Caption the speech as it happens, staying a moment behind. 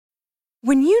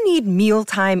When you need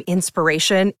mealtime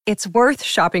inspiration, it's worth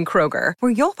shopping Kroger,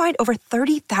 where you'll find over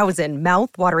 30,000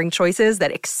 mouth-watering choices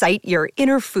that excite your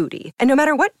inner foodie. And no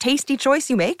matter what tasty choice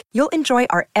you make, you'll enjoy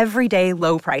our everyday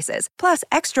low prices, plus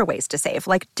extra ways to save,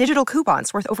 like digital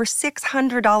coupons worth over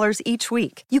 $600 each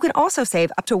week. You can also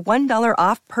save up to $1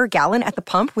 off per gallon at the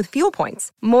pump with fuel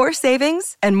points. More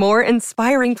savings and more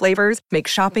inspiring flavors make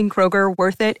shopping Kroger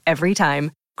worth it every time.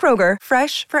 Kroger,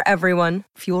 fresh for everyone.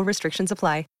 Fuel restrictions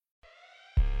apply.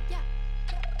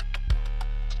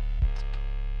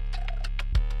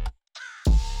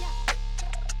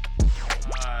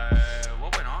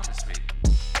 What went on this week?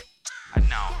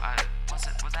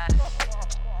 Was that?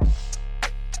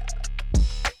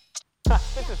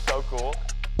 This is so cool.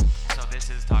 So this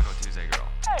is Taco Tuesday, girl.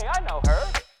 Hey, I know her.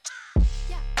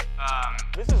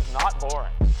 This is not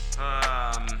boring.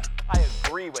 I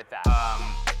agree with that.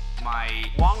 My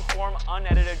Long-form,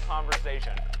 unedited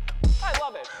conversation. I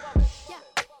love it.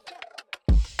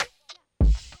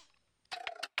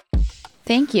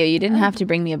 Thank you. You didn't have to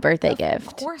bring me a birthday gift.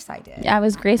 Of course I did. I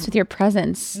was graced with your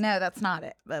presence. No, that's not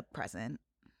it. The present.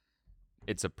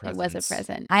 It's a present. It was a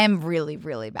present. I am really,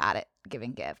 really bad at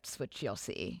giving gifts, which you'll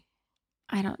see.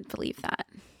 I don't believe that.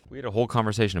 We had a whole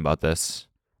conversation about this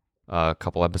a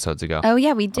couple episodes ago. Oh,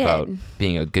 yeah, we did. About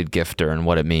being a good gifter and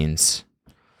what it means.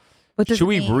 What does Should it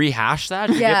we mean? rehash that?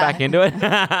 Should we Yeah. get back into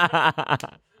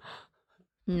it?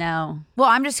 No.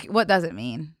 Well, what does it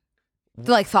mean?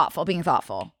 Like thoughtful, being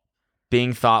thoughtful.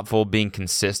 Being thoughtful, being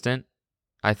consistent,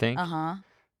 I think. Uh-huh.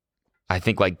 I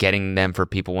think like getting them for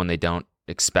people when they don't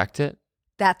expect it.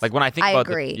 That's Like when I think I about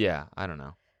agree. yeah, I don't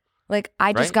know. Like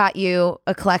I just Right? got you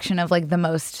a collection of like the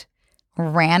most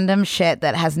random shit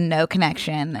that has no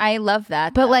connection. I love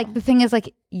that. But though. like the thing is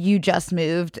like you just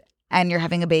moved and you're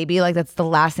having a baby, like that's the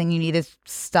last thing you need is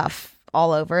stuff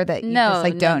all over that you just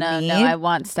like don't need. No, I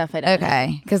want stuff I don't need.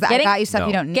 Okay, because I Getting- got you stuff No.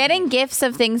 you don't need. Getting gifts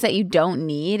of things that you don't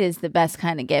need is the best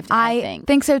kind of gift, I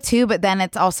think. so too, but then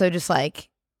it's also just like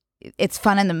it's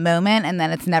fun in the moment and then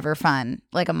it's never fun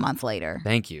like a month later.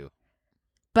 Thank you.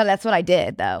 But that's what I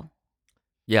did though.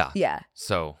 Yeah. Yeah.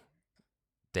 So,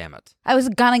 damn it. I was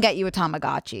gonna get you a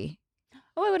Tamagotchi.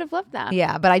 Oh, I would have loved that.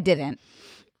 Yeah, but I didn't.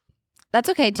 That's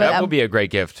okay, too. That would be a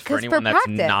great gift for 'cause anyone for that's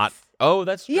practice. not. Oh,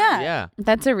 that's true. Yeah. Yeah.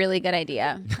 That's a really good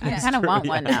idea. I Yeah. kind of true, want yeah.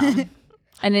 one now.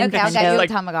 An Okay, I'll get you Nintendo. a Like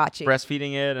Tamagotchi.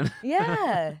 Breastfeeding it. And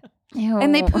Yeah. Ew.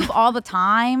 And they poop all the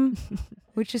time,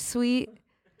 which is sweet.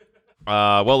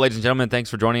 well, ladies and gentlemen, thanks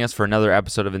for joining us for another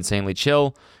episode of Insanely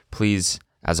Chill. Please,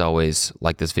 as always,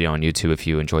 like this video on YouTube if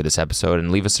you enjoyed this episode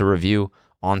and leave us a review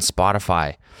on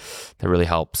Spotify. That really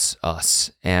helps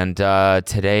us. And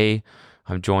today,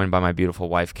 I'm joined by my beautiful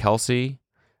wife, Kelsey,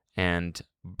 and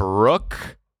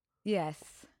Brooke. Yes.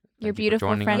 Your Thank you for beautiful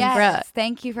joining friend us. Yes. Brooke.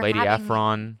 Thank you for Lady having me.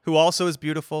 Efron. Who also is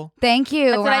beautiful. Thank you.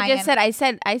 That's what I Ryan. just said.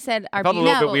 I said our I felt a little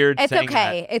beautiful. bit weird It's saying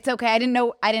okay. It's okay. I didn't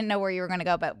know where you were gonna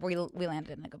go, but we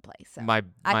landed in a good place. So that.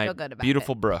 I My feel good about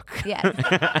beautiful it. Brooke. Yes,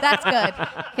 that's good.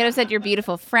 Could have said your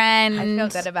beautiful friend. I feel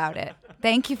good about it.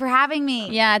 Thank you for having me.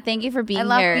 Yeah, thank you for being I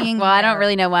love here. being well, I don't here.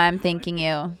 really know why I'm thanking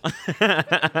you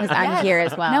because I'm Yes. here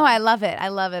as well. No, I love it. I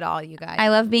love it all, you guys. I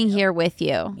love being here with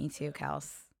you. Me too,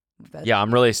 Kels. Yeah,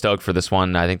 I'm really stoked for this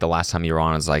one. I think the last time you were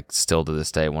on is like still to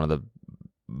this day one of the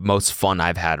most fun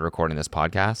I've had recording this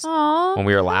podcast. Oh, When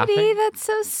we were laughing. that's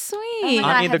so sweet. God,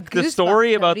 I I mean, have the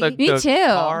story goosebumps, about the, Cody. Me the too.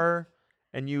 car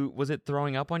and was it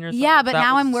throwing up on yourself? Yeah, but That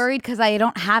now I'm was- worried because I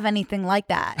don't have anything like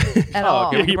that at Oh, all.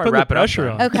 okay, we You can put probably the wrap it up pressure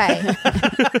then. on.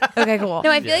 Okay. Okay, cool. No,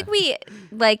 I feel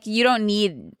like you don't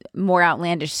need more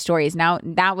outlandish stories. Now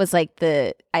that was like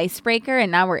the icebreaker,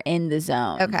 and now we're in the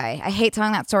zone. Okay. I hate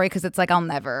telling that story because it's like I'll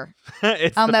never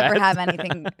It's I'll the never best. have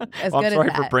anything as Well, good I'm sorry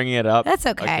as for that. bringing it up. That's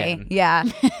okay. again. Yeah.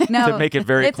 No. To make it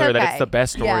very it's clear that okay. it's the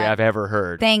best story Yeah. I've ever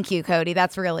heard. Thank you, Cody.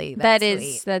 That's That's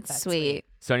sweet. that's sweet.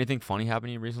 So anything funny happened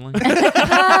to you recently?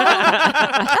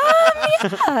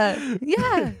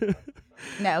 Yeah.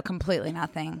 No, completely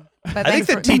nothing. But I think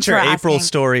the thanks teacher for April asking.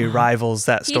 story rivals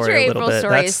that story Teacher a little April's bit.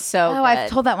 story is That's so Oh, good. I've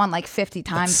told that one like 50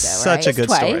 times though, such right? a good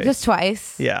Twice. story. Just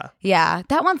twice. Yeah. Yeah.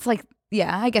 That one's like,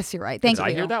 yeah, I guess you're right. Thank Did you.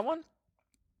 I hear that one?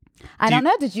 I Do don't you-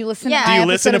 know. Did you listen Yeah. to Do my you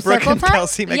listen to episode of Brooke and Circle Time?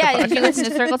 Kelsey make a Yeah, podcast? did you listen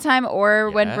to Circle Time or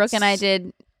when Brooke and I Yes.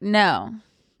 did? No,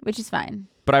 which is fine.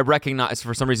 But I recognize,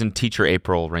 for some reason, Teacher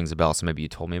April rings a bell, so maybe you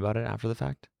told me about it after the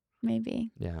fact. Maybe.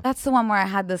 Yeah. That's the one where I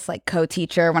had this like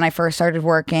co-teacher when I first started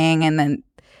working, and then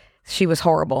she was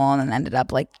horrible, and then ended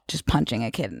up like just punching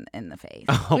a kid in the face,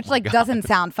 which my like God. doesn't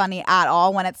sound funny at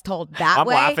all when it's told that I'm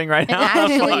way. laughing right It now.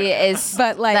 actually is,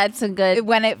 But like that's a good.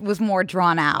 when it was more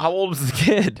drawn out. How old was the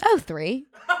kid? Oh, 3.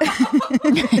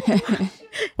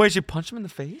 Wait, she punched him in the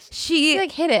face? She She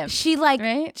like hit him. she like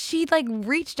right? she like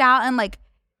reached out and like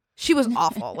She was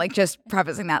awful, like just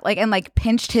prefacing that, like, and like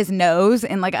pinched his nose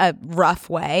in like a rough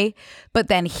way. But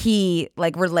then he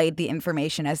like relayed the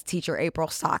information as teacher April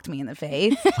socked me in the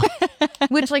face,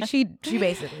 which like she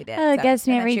basically did. It gets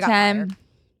me and then every she got time.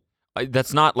 fired.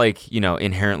 That's not like,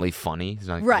 inherently funny. It's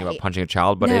not like funny about punching a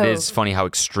child, but it No. is funny how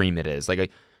extreme it is.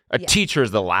 Like a teacher is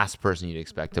the last person you'd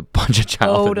expect to punch a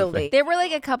child. in the Totally. face. There were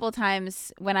like a couple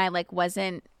times when I like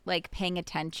wasn't like paying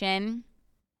attention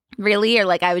really, or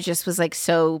like I was like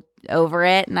so over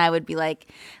it, and I would be like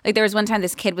there was one time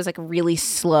this kid was like really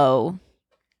slow.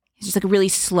 He's just like a really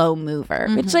slow mover,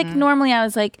 which like normally I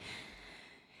was like,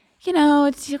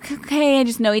 it's okay. I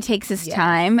just know he takes his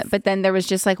time. But then there was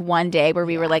just like one day where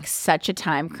we were like such a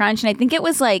time crunch, and I think it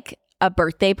was like a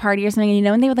birthday party or something,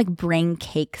 and they would like bring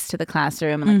cakes to the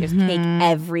classroom, and like there's cake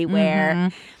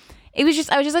everywhere. I was just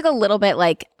like a little bit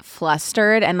like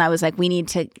flustered, and I was like,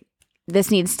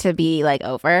 this needs to be like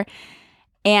over.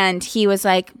 And he was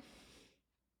like,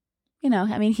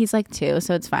 he's like 2,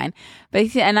 so it's fine.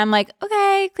 And I'm like,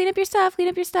 okay, clean up your stuff.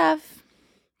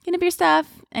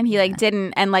 And he like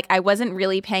didn't. And like, I wasn't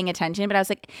really paying attention, but I was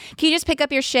like, can you just pick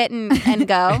up your shit and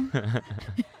go?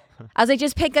 I was like,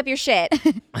 just pick up your shit.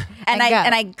 And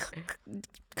I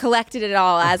collected it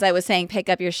all as I was saying, pick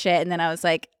up your shit. And then I was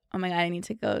like, oh my God, I need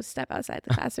to go step outside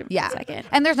the classroom for a second.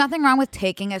 And there's nothing wrong with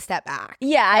taking a step back.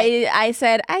 Yeah, I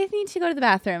said, I need to go to the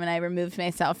bathroom. And I removed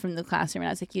myself from the classroom. And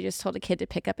I was like, you just told a kid to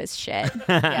pick up his shit.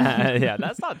 Yeah,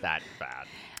 that's not that bad.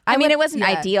 I mean, it wasn't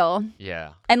ideal.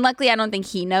 Yeah. And luckily, I don't think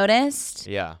he noticed.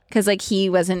 Yeah. Because he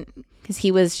was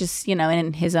just,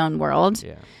 in his own world.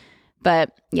 Yeah.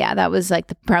 But yeah, that was like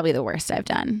probably the worst I've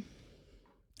done.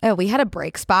 Oh, we had a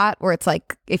break spot where it's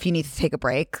like, if you need to take a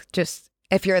break, just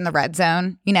if you're in the red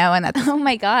zone, and that's Oh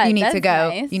my God. you need that's to go.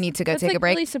 Nice. You need to go That's take like a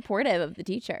break. really supportive of the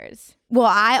teachers. Well,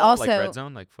 I also like red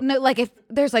zone, like no, like if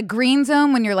there's like green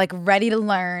zone when you're like ready to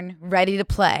learn, ready to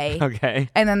play. Okay.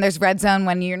 And then there's red zone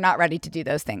when you're not ready to do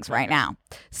those things right now.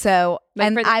 So Like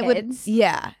and for the I kids?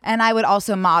 and I would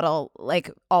also model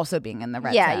like also being in the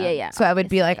red zone. Yeah. So I would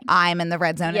be like, I'm in the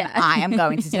red zone Yeah. and I am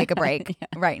going to take a break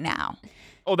right now.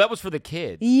 Oh, that was for the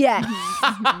kids. Yes.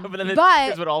 But then the But-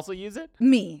 teachers would also use it?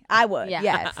 Me. I would. Yeah.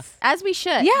 Yes. As we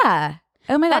should. Yeah.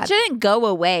 Oh my That God. shouldn't go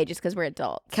away just because we're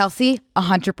adults. Kelsey,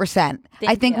 100%.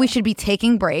 I think we should be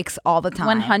taking breaks all the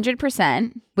time.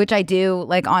 100%. Which I do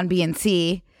like on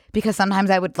B&C because sometimes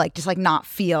I would like just like not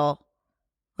feel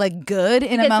like good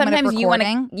in a moment of Sometimes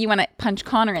recording. you want to punch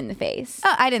Connor in the face.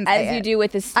 Oh, I didn't say as it. you do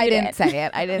with the student.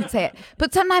 I didn't say it.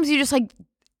 But sometimes you just like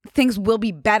things will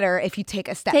be better if you take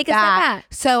a step Take a step back.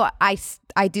 So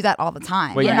I do that all the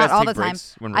time. Wait, you Not guys all take the time.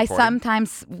 breaks when I recording?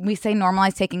 sometimes we say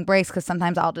normalize taking breaks because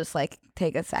sometimes I'll just like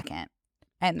take a second.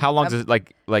 And How long does it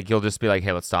like you'll just be like,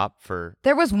 hey, let's stop for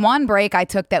there was one break I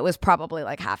took that was probably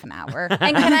like half an hour.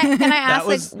 And can I That ask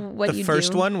was like what the you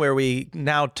first do? one where we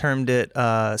now termed it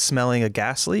smelling a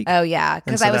gas leak. Oh yeah,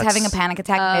 because And so I was having a that's- panic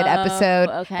attack mid episode,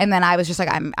 okay. and then I was just like,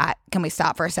 can we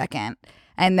stop for a second?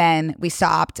 And then we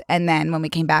stopped, and then when we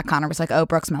came back, Connor was like, "Oh,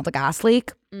 Brooke smelled a gas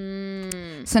leak."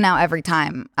 So now every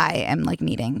time I am like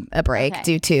needing a break Okay.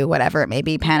 due to whatever it may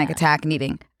be, panic attack,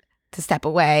 needing to step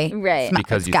away, Right.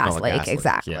 Because it's you gas smell a leak, gas leak,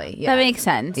 exactly. yeah. Yeah. That makes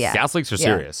sense. Yeah. gas leaks are Yeah.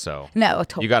 serious, so No,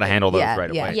 totally. you got to handle those Yeah,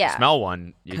 right yeah. away. Yeah. You smell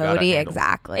one, you got to Cody, handle.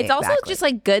 exactly. It's also exactly. just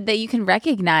like good that you can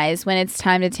recognize when it's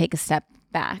time to take a step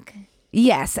back.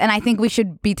 Yes, and I think we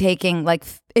should be taking like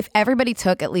if everybody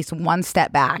took at least one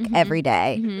step back every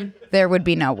day, there would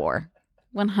be no war.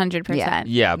 100%.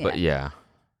 Yeah, but yeah.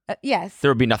 Yes. There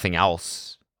would be nothing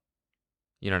else.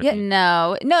 You know what I mean?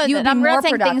 No, You'd be I'm more not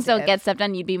saying things don't productive. get stuff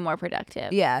done. You'd be more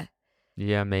productive. Yeah.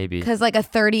 Yeah, maybe. Because like a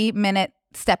 30-minute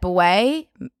step away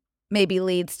maybe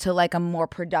leads to like a more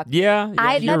productive. Yeah, Future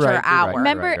you're right. You're hour. right,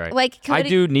 Remember, right, right. like Cody, I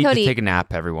do need Cody, to take a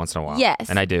nap every once in a while. Yes,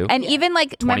 and I do. And even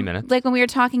like 20 minutes. Like when we were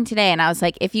talking today, and I was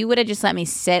like, if you would have just let me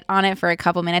sit on it for a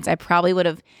couple minutes, I probably would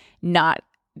have not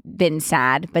been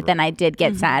sad. But then I did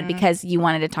get sad because you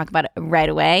wanted to talk about it right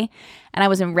away, and I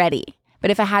wasn't ready. But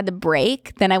if I had the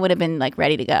break, then I would have been like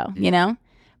ready to go. You know,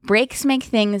 breaks make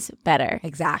things better.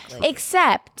 Exactly.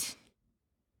 Except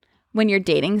when you're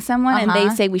dating someone and they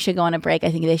Uh-huh. say we should go on a break,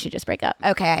 I think they should just break up.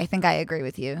 Okay, I think I agree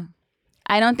with you.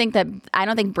 I don't think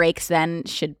breaks then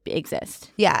should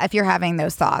exist. Yeah, if you're having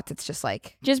those thoughts, it's just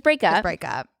like Just break up. just break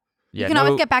up. Yeah, You can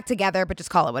always get back together, but just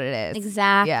call it what it is.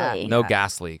 Exactly. no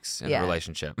gas leaks in Yeah. a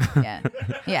relationship. Yeah.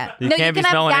 Yeah. You can't be have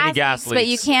smelling any gas but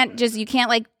you leaks. can't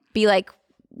like be like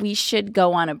we should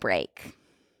go on a break.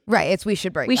 Right. It's we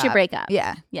should break We up. should break up.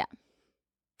 Yeah. Yeah.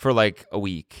 For like a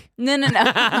week. No.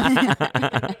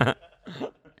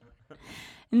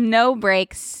 No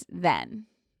breaks then.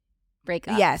 Break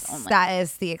up. Yes, only. that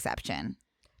is the exception.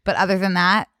 But other than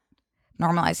that,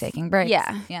 normalize taking breaks.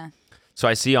 Yeah. So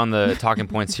I see on the talking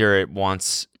points here, it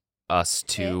wants us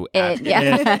to.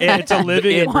 It's a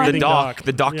living and breathing doc.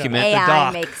 The document. AI the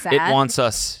doc. makes that. It wants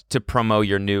us to promote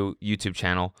your new YouTube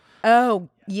channel. Oh,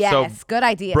 yes. So, Good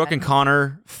idea. Brooke and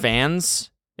Connor fans,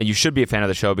 and you should be a fan of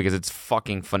the show because it's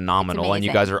fucking phenomenal. It's and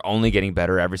you amazing. guys are only getting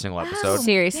better every single episode.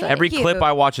 Seriously. Every Thank clip you.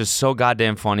 I watch is so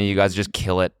goddamn funny. You guys just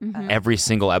kill it every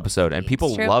single episode, and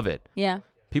people true. love it. Yeah.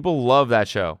 People love that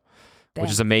show, which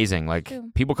is amazing. Like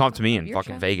people come to me in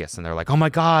fucking Vegas, and they're like, "Oh my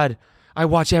god, I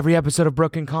watch every episode of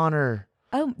Brooke and Connor."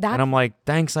 Oh, that's And I'm like,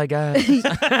 thanks, I guess. yeah.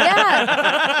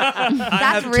 I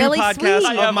That's have really 2 podcasts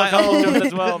sweet. of my own.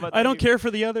 as well. But I don't care for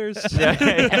the others.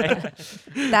 That's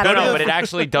No, but it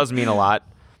actually does mean a lot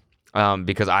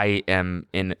because I am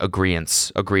in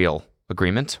agreement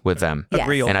with them. Yes.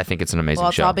 Agreeal. And I think it's an amazing Well,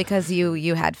 it's show. all because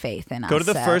you had faith in us. Go to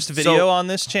the so. first video on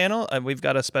this channel. We've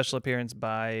got a special appearance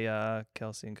by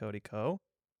Kelsey and Cody Co.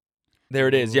 There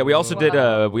it is. Yeah, we also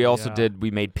did.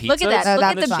 We made pizzas. Look at that. Oh, Look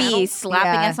at that's the fun. bee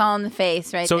slapping Yeah. us all in the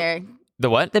face right So- there. The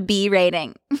what? The bee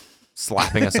rating.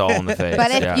 Slapping us all in the face.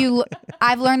 But if yeah.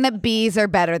 I've learned that B's are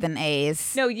better than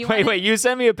A's. No, you Wait, you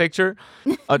sent me a picture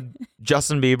of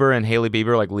Justin Bieber and Hailey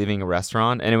Bieber like leaving a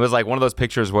restaurant, and it was like one of those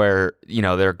pictures where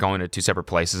they're going to 2 separate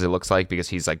places. It looks like because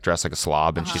he's like dressed like a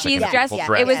slob and she's like She's in a dressed. full yeah.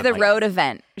 dress. It was and, the like- road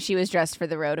event. She was dressed for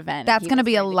the road event. That's He going to was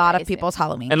be a wearing lot of crazy. people's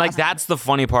Halloween. And like costumes. that's the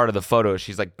funny part of the photo.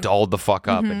 She's like dolled the fuck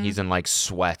up and he's in like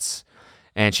sweats.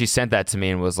 And she sent that to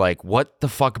me and was like, "What the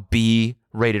fuck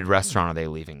B-rated restaurant are they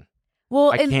leaving?"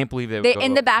 Well, I can't believe they would They, go in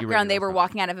to the a background, B-rated they were restaurant.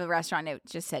 walking out of a restaurant. It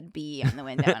just said B on the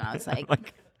window, and I was like, "What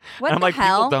And I'm the like,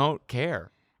 hell?" people don't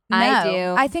care. I No,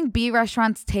 do. I think B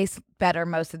restaurants taste better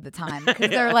most of the time because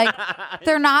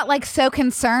they're not like so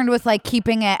concerned with like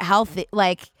keeping it healthy,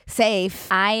 like safe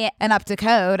I and up to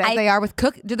code as they are with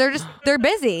cook. They're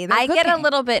busy. They're I get a cooking.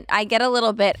 little bit. I get a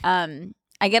little bit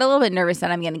nervous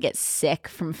that I'm going to get sick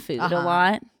from food a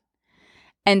lot.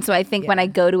 And so I think when I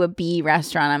go to a B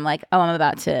restaurant, I'm like, oh, I'm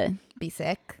about to be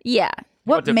sick. Yeah.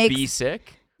 What to makes be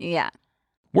sick? Yeah.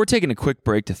 We're taking a quick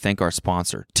break to thank our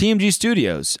sponsor, TMG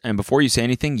Studios. And before you say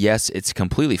anything, yes, it's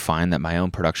completely fine that my own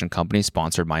production company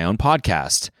sponsored my own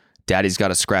podcast. Daddy's got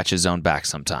to scratch his own back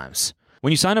sometimes.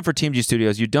 When you sign up for TMG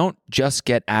Studios, you don't just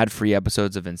get ad-free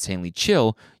episodes of Insanely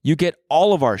Chill, you get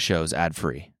all of our shows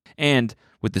ad-free. And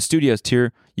with the Studios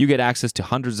tier, you get access to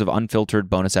hundreds of unfiltered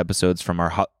bonus episodes from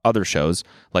our other shows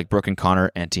like Brooke and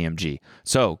Connor and TMG.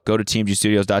 So go to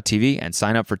tmgstudios.tv and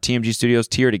sign up for TMG Studios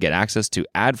tier to get access to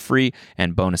ad-free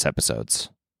and bonus episodes.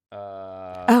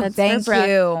 Oh, That's thank for Brooke.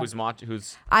 you.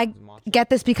 Who's I get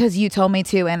this because you told me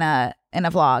to in a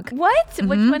vlog. What? Which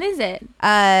one is it?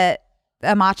 A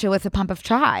matcha with a pump of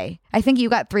chai. I think you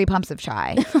got 3 pumps of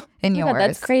chai in yours. God,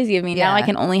 that's crazy of me. Now I Yeah.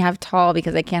 can only have tall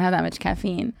because I can't have that much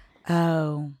caffeine.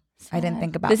 Oh, I didn't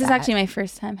think about This that. is actually my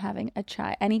first time having a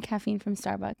chai. Any caffeine from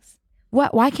Starbucks.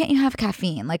 What? Why can't you have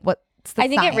caffeine? Like what's the I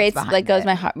think it science rates behind like goes it?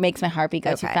 my heart makes my heartbeat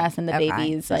go too Okay. fast and the Okay.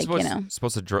 baby's You're like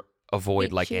supposed to avoid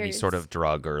Hey, like any cheers. sort of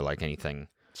drug or like anything.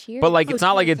 Cheers. But like it's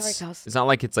not like cheers. it's Sorry, Kelsey. it's not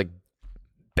like it's like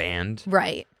banned.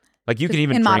 Right. Like you can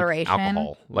even In drink moderation.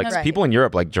 alcohol. Like Right. people in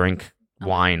Europe like drink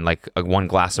wine, like one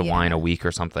glass of wine a week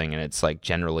or something, and it's like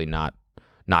generally not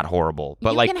horrible.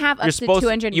 But you like can have you're up to supposed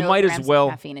 200 you might as milligrams of well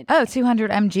caffeine a day. Oh, 200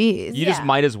 mgs. you just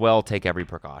might as well take every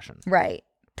precaution. Right.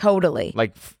 Totally.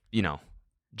 Like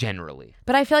generally.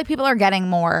 But I feel like people are getting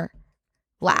more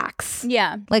lax.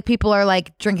 Yeah. Like people are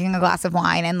like drinking a glass of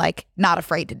wine and like not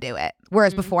afraid to do it.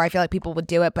 Whereas before I feel like people would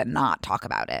do it but not talk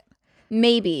about it.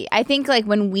 Maybe. I think like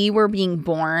when we were being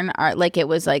born, it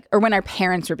was like, or when our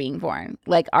parents were being born,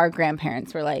 like our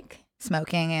grandparents were like,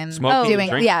 Smoking and Smoking and doing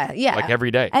drinking. yeah. Like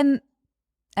every day. And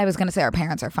I was gonna say our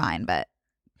parents are fine, but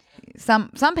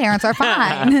some parents are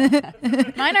fine.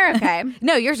 mine are okay.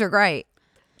 No, yours are great.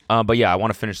 But yeah, I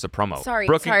want to finish the promo. Sorry,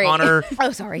 Brooke sorry. and Connor.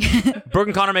 Oh, sorry. Brooke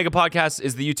and Connor Make a Podcast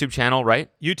is the YouTube channel, right?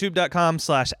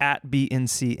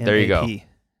 YouTube.com/@BNCMAP. There you go.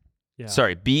 Yeah.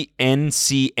 Sorry,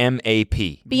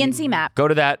 BNCMAP. BNC map. Go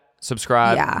to that,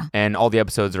 subscribe, Yeah. and all the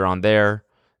episodes are on there.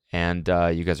 And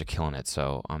you guys are killing it.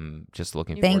 So I'm just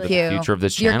looking forward Thank to you. the future of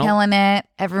this You're channel. killing it.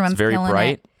 Everyone's It's very killing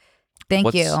bright. it.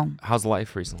 Thank you. How's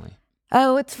life recently?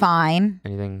 Oh, it's fine.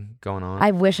 Anything going on?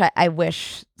 I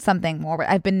wish something more.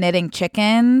 I've been knitting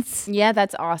chickens. Yeah,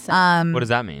 that's awesome. What does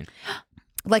that mean?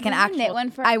 Like an You wanna actual knit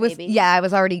one for I a was baby? I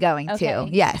was already going Okay. to.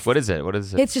 Yes. What is it? What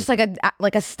is it? It's just like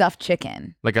a stuffed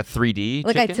chicken. like a 3D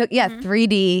Like chicken? I took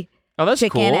 3D Oh, that's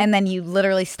chicken cool. and then you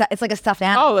literally it's like a stuffed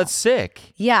animal. Oh, that's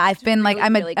sick. Yeah, I've been like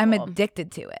really I'm cool.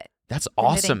 addicted to it. That's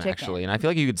knitting awesome, chicken. actually. And I feel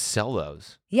like you could sell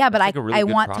those. Yeah, but That's like a really I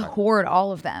good want to product. hoard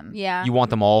all of them. Yeah. You want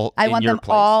them all I in want your them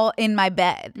place? all in my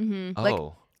bed. Mm-hmm. Oh. like-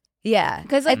 Yeah.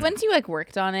 Because like once you like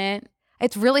worked on it,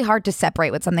 it's really hard to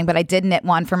separate with something, but I did knit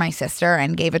one for my sister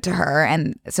and gave it to her.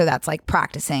 And so that's like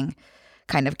practicing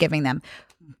kind of giving them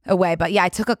away. But yeah, I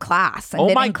took a class, a Oh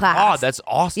knitting my class. God, that's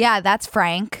awesome. Yeah, that's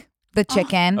Frank, the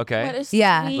chicken. Okay. What a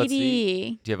Yeah. Let's see.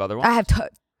 sweetie. Do you have other ones? I have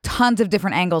tons of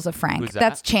different angles of Frank. Who's that?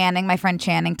 That's Channing. My friend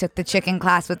Channing took the chicken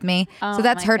class with me. Oh So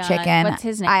that's my her God. chicken. What's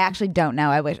his name? I actually don't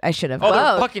know. I wish I should have. Oh, they're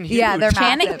Whoa. fucking huge. Yeah, they're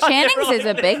Channing, massive. Channing's is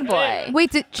a big boy.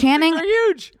 Wait, did Channing? They're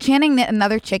huge. Channing knit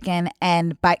another chicken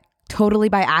and totally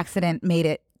by accident made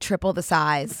it triple the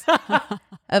size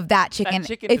of that chicken.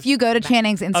 chicken If is you go to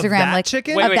Channing's Instagram, Of that like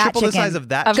chicken? Wait, of wait, that Triple the chicken, size of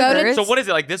that Of chicken? hers? So what is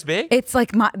it, like this big? it's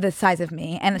like the size of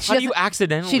me, and she How do you doesn't.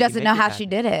 accidentally She doesn't know make it how that she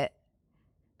did it.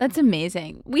 That's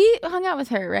amazing. We hung out with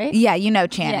her, right? Yeah, you know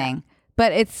Channing,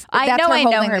 but it's I that's know her I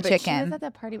know holding her, the but she chicken. was at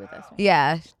that party with us. Right?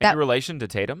 Yeah, Any relation to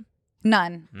Tatum?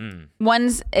 none. Mm.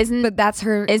 One's isn't But that's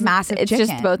her isn't massive it's chicken.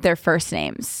 just both their first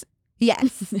names.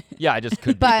 Yes, Yeah, I just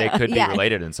could. But, They could yeah. be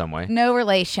related in some way. no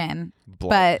relation.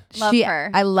 Blood. But Love her.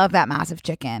 I love that massive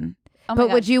chicken. Oh my But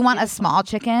God, would you want a beautiful. small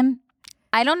chicken?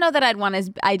 I don't know that I'd want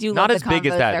I do Not love as the big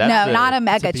as combos that. they're- That's No, the- not a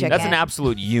mega a bean. chicken. That's an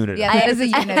absolute unit. Yeah, that is a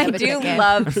unit I of a do chicken.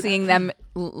 love seeing them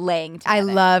laying I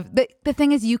together. love the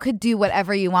thing is you could do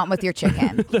whatever you want with your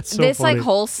chicken. That's so this funny. like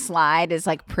whole slide is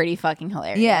like pretty fucking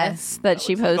hilarious. Yes. that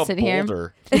she Like a posted here.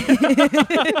 boulder. It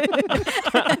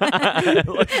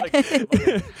looks like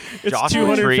It's Josh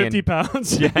 250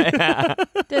 pounds. Yeah.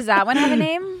 Does that one have a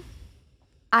name?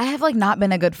 I have like not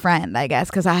been a good friend, I guess,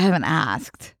 because I haven't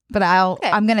asked. But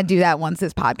I'm gonna do that once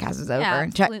this podcast is over. Yeah,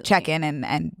 and absolutely. check in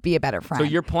and be a better friend. So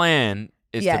your plan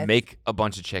is to Yes. make a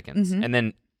bunch of chickens, Mhm. and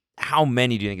then how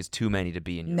many do you think is too many to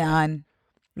be in your? none.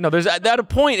 No, there's at a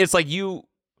point. It's like you,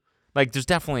 like there's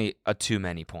definitely a too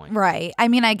many point Right. I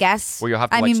mean, I guess where you'll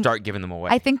have to I like mean, start giving them away.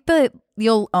 I think that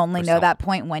you'll only Or know some. that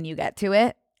point when you get to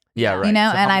it. yeah, right. You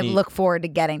know, So and how I many- look forward to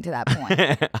getting to that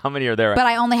point. how many are there? But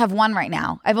I only have one right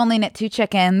now. I've only knit 2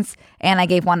 chickens and I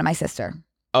gave one to my sister.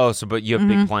 Oh, so but you have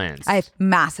big plans. I have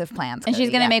massive plans. And she's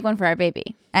Cody, gonna yeah. make one for our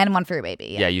baby. and one for your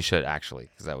baby. yeah, you should actually,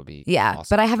 because that would be Yeah, awesome.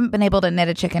 but I haven't been able to knit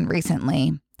a chicken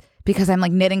recently because I'm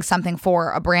like knitting something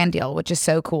for a brand deal, which is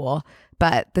so cool.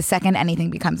 But the second anything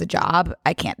becomes a job,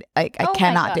 I can't. I Oh my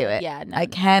cannot God. do it. Yeah, no, I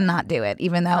cannot do it.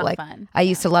 Even though Not like fun. I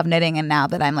used to love knitting, and now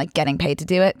that I'm like getting paid to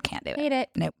do it, can't do it. Hate it.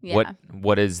 Nope. Yeah.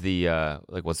 What is the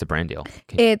like? What's the brand deal?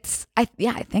 It's I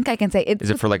think I can say it's. Is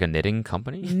it for like a knitting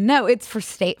company? No, it's for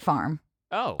State Farm,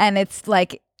 Oh, and it's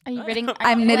like Are you reading?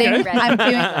 I'm knitting. Okay. I'm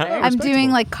doing. Oh, I'm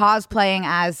doing respectable. like cosplaying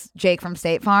as Jake from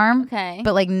State Farm, Okay.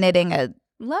 but like knitting a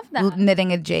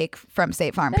Jake from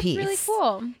State Farm That's piece. really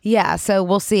cool. Yeah, so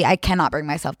we'll see. I cannot bring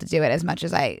myself to do it as much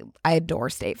as I adore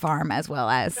State Farm as well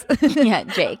as Yeah,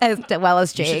 Jake. as well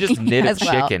as you Jake. should just knit a as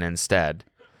well. chicken instead,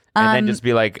 and then just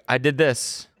be like, I did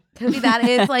this. Cody, that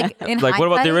is like in Like, what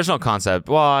about the hindsight- original concept?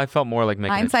 Well, I felt more like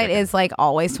making Hindsight a chicken. is like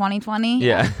always 2020.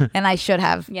 Yeah. and I should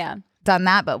have Yeah. done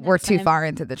that, but we're too fine. far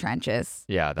into the trenches.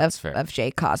 Yeah, that's of, fair. Of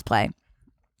Jake cosplay.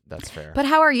 That's fair. But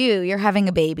how are you? You're having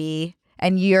a baby,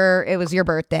 and it was your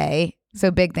birthday, so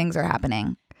big things are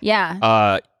happening.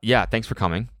 Yeah. Yeah. Thanks for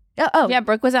coming. Oh, Yeah.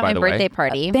 Brooke was at By my the way. birthday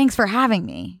party, Thanks for having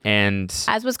me. And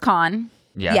as was Con.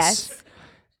 yes.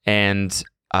 And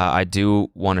I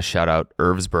do want to shout out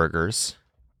Irv's Burgers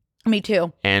Me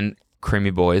too. and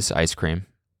Creamy Boys Ice Cream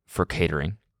for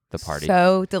catering the party.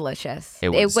 So delicious.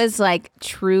 It was like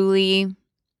truly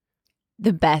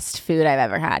the best food I've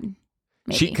ever had.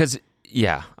 Maybe. Because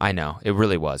yeah, I know it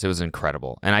really was. It was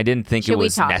incredible, and I didn't think Should it we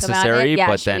was talk necessary. about it? Yeah,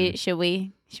 but should then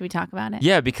we talk about it?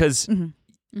 yeah, because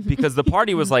Mm-hmm. because the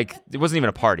party was like it wasn't even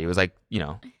a party. It was like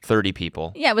 30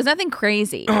 people. Yeah, it was nothing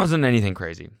crazy. It wasn't anything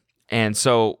crazy. And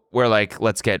so we're like,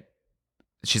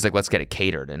 she's like, let's get it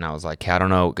catered. And I was like, I don't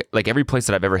know. Like every place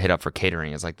that I've ever hit up for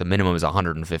catering is like the minimum is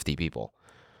 150 people.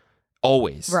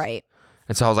 Always. Right.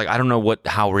 And so I was like, I don't know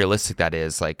how realistic that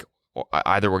is. Like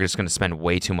either we're just going to spend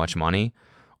way too much money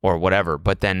or whatever.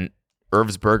 But then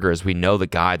Irv's Burgers, we know the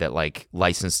guy that like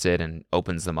licensed it and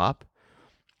opens them up.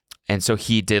 And so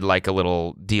he did like a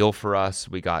little deal for us.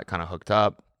 We got kind of hooked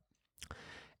up.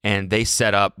 And they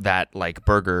set up that like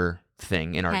burger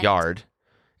thing in our Tent. yard.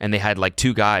 And they had like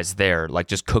 2 guys there, like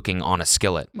just cooking on a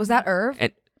skillet. Was that Irv?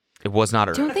 And it was not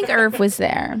I Irv. don't think Irv was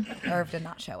there, Irv did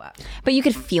not show up. but you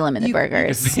could feel him in the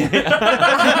burgers. You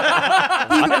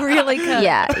really could.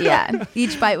 Yeah.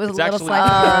 Each bite was It's a little actually-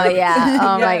 slice. Oh yeah.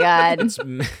 Oh my God.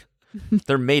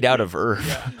 They're made out of Irv.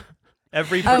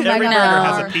 Every Oh my burger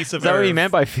God. has a piece of Is that what he herb.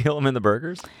 meant by feel them in the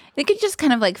burgers? They could just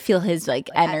kind of like feel his like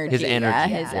energy. His energy. Yeah,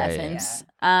 his Yeah, yeah,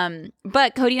 essence.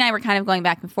 But Cody and I were kind of going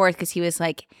back and forth because he was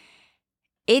like,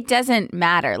 it doesn't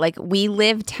matter. Like, we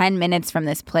live 10 minutes from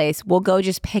this place. We'll go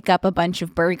just pick up a bunch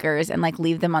of burgers and like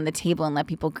leave them on the table and let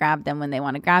people grab them when they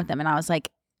want to grab them. And I was like,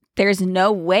 there's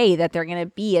no way that they're going to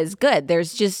be as good.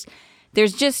 There's just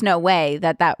no way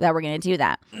that we're going to do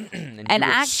that. And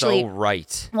actually, so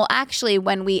right. well, actually,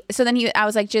 I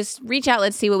was like, just reach out,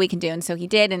 let's see what we can do. And so he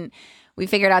did, and we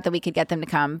figured out that we could get them to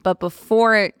come. But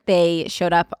before they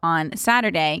showed up on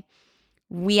Saturday,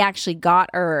 we actually got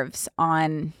Irv's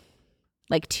on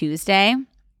like Tuesday.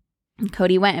 And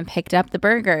Cody went and picked up the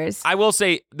burgers. I will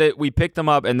say that we picked them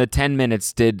up, and the 10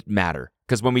 minutes did matter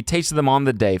because when we tasted them on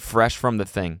the day, fresh from the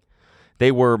thing,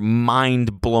 they were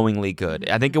mind-blowingly good.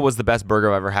 I think it was the best burger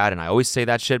I've ever had, and I always say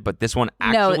that shit, but this one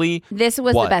actually this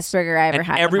was the best burger I ever and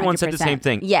had. Everyone 100%. said the same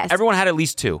thing. Yes. Everyone had at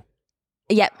least 2.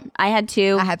 Yep. I had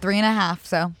 2. I had 3.5.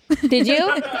 So Did you?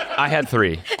 I had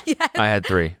 3. Yes. I had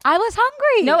 3. I was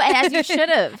hungry. No, as you should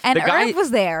have. and The guy- Irv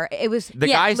was there. It was The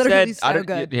guy literally said, so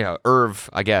good. Irv,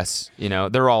 I guess.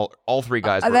 They're all 3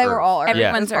 guys. They were all Irv.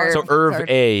 Everyone's Irv. So Irv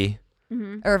A.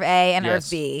 Irv A and Yes.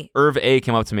 Irv B. Irv A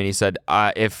came up to me and he said,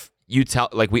 if you tell,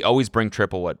 like, we always bring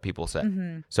triple what people say.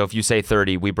 So if you say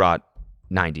 30, we brought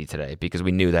 90 today because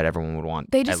we knew that everyone would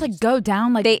want. They just at like least. go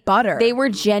down like butter. They were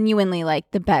genuinely like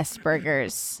the best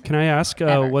burgers. Can I ask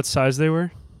Ever. what size they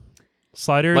were?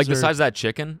 Sliders? Like the or- size of that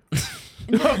chicken.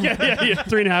 Oh, yeah.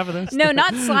 3.5 of those. No,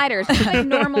 not sliders, just like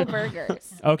normal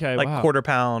burgers. Okay, Like wow. quarter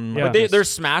pound. Yeah. like They're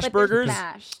this. smash But they're burgers.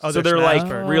 smashed. Oh, So they're they're like smashed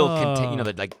burgers. real, Oh.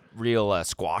 they're like real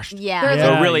squashed. Yeah. They're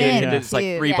Yeah. So really, yeah. it's like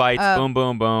Cute. 3 Yeah. bites, Oh. boom,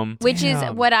 boom, boom. Which is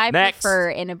Damn. what I Next.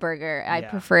 prefer in a burger. I Yeah.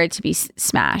 prefer it to be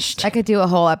smashed. I could do a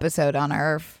whole episode on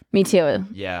Irv. Me too.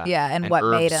 Yeah. Yeah, and what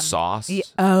Irv's made him. sauce.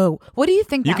 Oh, what do you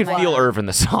think? You that can was? feel Irv in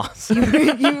the sauce. You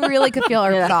really could feel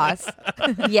Irv sauce.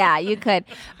 Yeah, you could.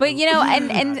 But you know,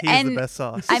 and He's the best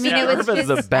sauce. I mean, Yeah, it was Irv is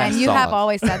the just, best And you sauce. have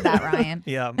always said that, Ryan.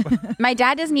 yeah. my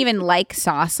dad doesn't even like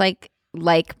sauce like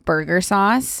burger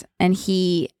sauce, and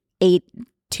he ate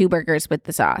 2 burgers with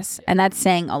the sauce, and that's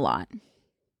saying a lot.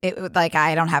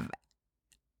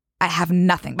 I have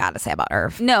nothing bad to say about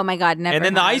Irv. No, my God, never. And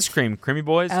then the have. ice cream, Creamy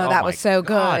Boys. Oh, that my was so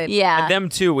God. good. Yeah. And them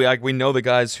too. We know the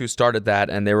guys who started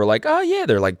that, and they were like, oh yeah,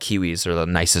 they're like Kiwis, they're the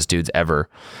nicest dudes ever,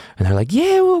 and they're like,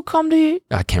 yeah, we'll come to you.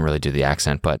 I can't really do the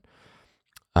accent, but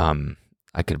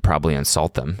I could probably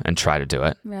insult them and try to do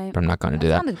it, Right. but I'm not going to do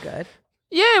that. Sounded good.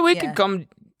 Yeah, we Yeah. could come.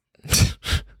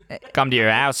 Come to your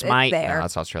house, It's mate. there. No,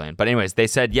 that's Australian. But anyways, they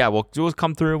said, yeah, we'll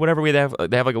come through. Whatever they have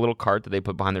like a little cart that they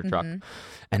put behind their truck,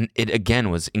 and it again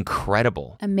was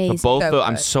incredible. Amazing. But So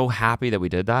I'm good. so happy that we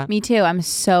did that. Me too. I'm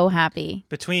so happy.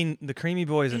 Between the Creamy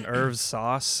Boys and Irv's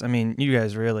sauce, I mean, you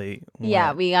guys really. Yeah,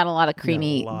 went- we got a lot of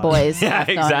creamy lot. boys. Yeah,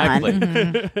 stuff going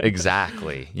on. exactly.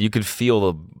 Exactly. You could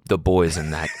feel the boys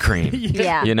in that cream.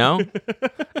 Yeah. You know?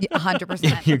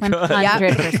 100%. You could.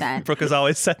 100%. Brooke has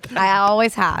always said that. I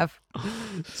always have.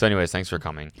 So anyways, thanks for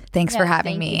coming. Thanks for Yeah,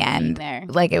 having thank me. you for being And there.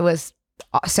 like, it was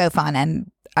so fun. And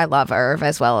I love Irv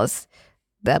as well as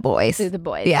the boys. To the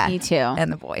boys. Yeah. Me too.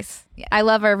 And the boys. Yeah. I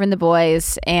love Irv and the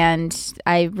boys, and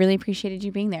I really appreciated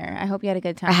you being there. I hope you had a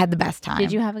good time. I had the best time.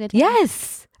 Did you have a good time?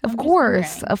 Yes. Of I'm just course.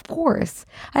 wondering. Of course.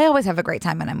 I always have a great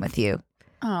time when I'm with you.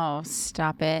 Oh,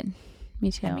 stop it.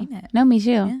 Me too. I mean it. No, me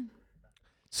too. Yeah.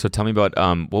 So tell me about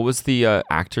what was the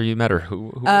actor you met, or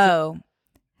who was Oh.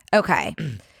 Okay.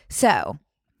 So.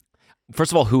 it?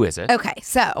 First of all, who is it? Okay.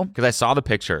 So. Because I saw the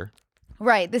picture.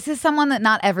 Right. This is someone that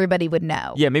not everybody would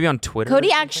know. Yeah, maybe on Twitter.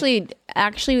 Cody actually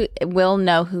will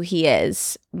know who he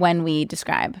is when we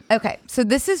describe. Okay. So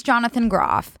this is Jonathan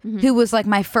Groff, Mm-hmm. who was like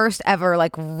my first ever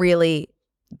like really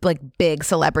like big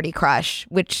celebrity crush,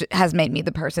 which has made me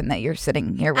the person that you're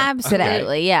sitting here with today.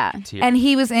 Absolutely, yeah. Tier. And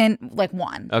he was in like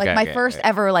one, Okay, like my okay, first okay.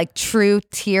 ever like true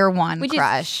tier 1 Which is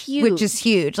crush, huge. which is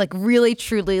huge, like really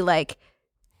truly like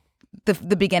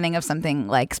the beginning of something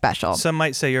like special. Some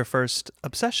might say your first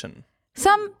obsession.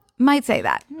 Some might say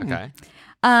that. Okay.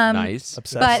 Nice.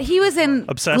 Obsessed. But he was in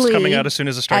Obsessed Glee coming out as soon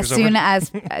as the strike as is soon over.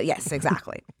 as yes,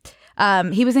 exactly.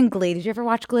 He was in Glee. Did you ever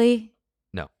watch Glee?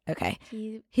 No. Okay.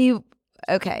 He He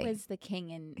okay. was the king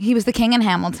in He was the king in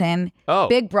Hamilton. Oh.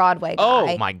 Big Broadway guy.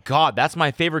 Oh my God, that's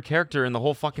my favorite character in the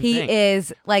whole fucking He thing.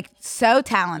 is like so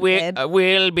talented.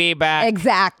 We'll be back.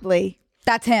 Exactly.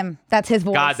 That's him. That's his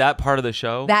voice. God, that part of the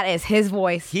show. That is his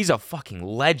voice. He's a fucking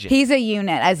legend. He's a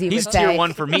unit, as you He's would say. tier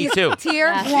 1 for me too. Tier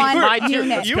Yeah. 1 My tier-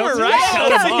 unit. You were Kelsey. right. Yeah,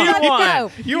 Kelsey. Kelsey, Let's one.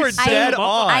 go. You were dead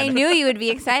on. I knew you would be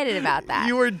excited about that.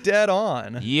 You were dead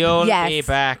on. You'll Yes. be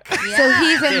back. So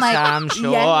he's in Yes, like I'm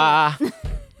sure. yes.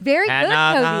 Very good,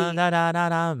 And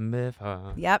Cody.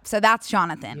 before Yep. So that's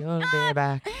Jonathan. you'll be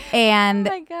back. And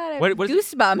Oh my God, I have What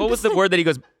is- goosebumps. What was the word that he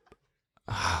goes?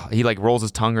 He like rolls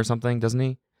his tongue or something, doesn't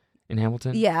he? in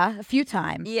Hamilton? Yeah, a few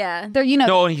times. Yeah. They're, you know,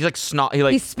 No, and he's like snot. He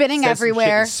like he's spitting says some shit and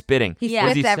everywhere. he's spitting. he Yeah.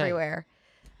 What does spits he say? everywhere.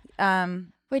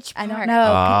 Which I don't part? know.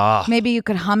 Ah. Maybe you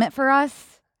could hum it for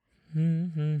us.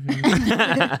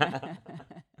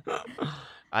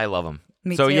 I love him.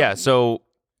 Me so too. yeah. So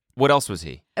what else was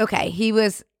he? Okay,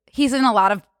 he's in a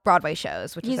lot of Broadway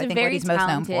shows, which He's is I a think what very he's most known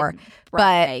talented for.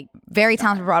 Broadway But very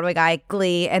talented Broadway guy,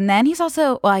 Glee, and then he's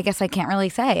also, well, I guess I can't really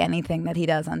say anything that he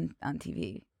does on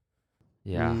TV.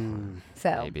 Yeah.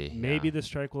 So Maybe. Maybe yeah. the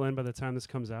strike will end by the time this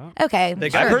comes out. okay, They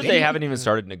I've got heard it. they haven't even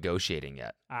started negotiating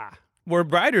yet. Ah. The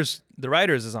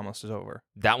writers is almost over.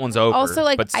 That one's over. Also,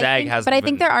 like, but SAG I think, has. but I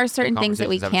think there are certain things that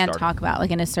we conversations haven't can't started. talk about,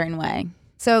 like in a certain way.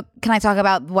 So can I talk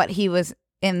about what he was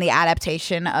in the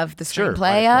adaptation of the Sure, screenplay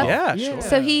might as of? well. Yeah, sure.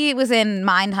 So he was in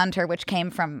Mindhunter, which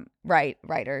came from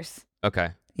writers. Okay.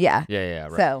 Yeah. Yeah.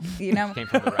 Right. So you know Came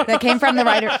from the right. that came from the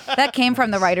writer. That came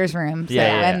from the writers' room. So,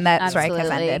 Yeah. and that strike has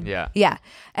Absolutely. ended. Yeah. Yeah.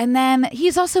 And then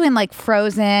he's also in like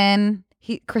Frozen.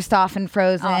 Kristoff in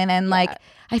Frozen, and like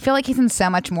I feel like he's in so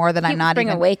much more that I'm not Spring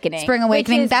even. Awakening. Spring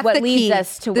Awakening. Which is that's what the leads key.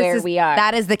 us to This where is- we are.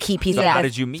 That is the key piece So of how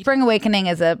this. did you meet Spring Awakening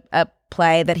is a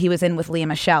play that he was in with Leah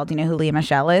Michele. Do you know who Leah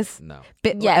Michele is? No.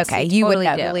 Yes, Okay, we you totally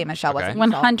would know do. who Leah Michele was. Okay.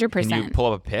 100%. Can you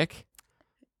pull up a pic?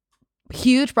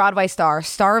 Huge Broadway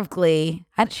star of Glee.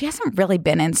 She hasn't really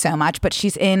been in so much, but she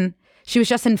was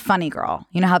just in Funny Girl.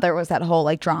 You know how there was that whole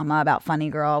like drama about Funny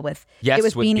Girl with Yes, it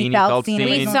was with Beanie Beanie Feldstein.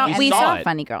 Feldstein. We saw it.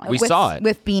 Funny Girl. We with, saw it.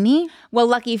 with Beanie. Well,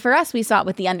 lucky for us, we saw it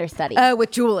with the understudy,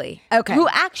 With Julie. Okay, who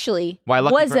actually Why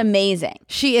lucky was for- amazing.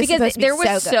 she is because supposed to be there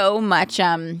was so good. so much.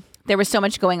 There was so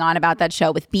much going on about that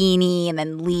show with Beanie and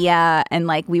then Leah, and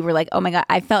like we were like, oh my god,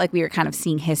 I felt like we were kind of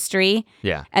seeing history.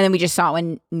 Yeah. And then we just saw it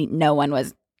when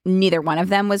neither one of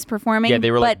them was performing. Yeah, they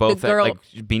were like but both the girl, at,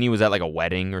 like Beanie was at like a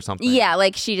wedding or something. yeah,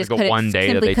 like she just like a couldn't, one day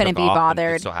that simply they couldn't took be off, and it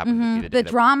bothered. just so happened to be the day The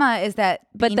that- drama is that,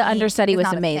 But the Beanie understudy is was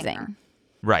not a amazing. singer.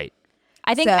 Right.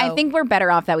 I think So- we're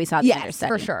better off that we saw the Yes, understudy.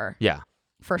 for sure, Yeah.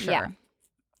 for sure. Yeah. And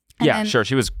Yeah. then- Sure.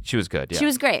 She was good. Yeah. She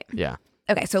was great. Yeah.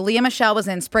 Okay, so Leah Michele was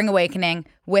in Spring Awakening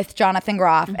with Jonathan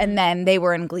Groff, and then they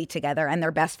were in Glee together, and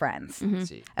they're best friends. Let's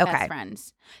see. Okay, Best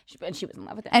friends. And she was in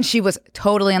love with him. and she was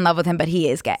totally in love with him, but he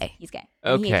is gay. He's gay.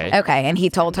 Okay. Okay, and he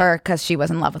told her because she was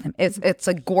in love with him. It's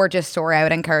a gorgeous story. I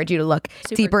would encourage you to look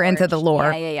Super deeper into the gorge.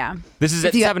 lore. Yeah. This is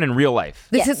If you- happened in real life.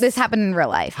 This happened in real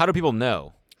life. How do people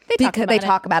know? Because they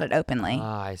talk about it openly.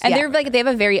 I see. And they're like they have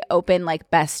a very open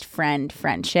like best friend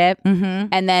friendship. Mm-hmm.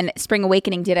 And then Spring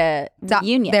Awakening did a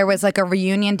reunion. There was like a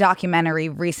reunion documentary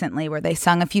recently where they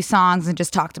sung a few songs and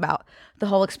just talked about the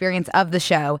whole experience of the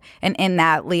show. And in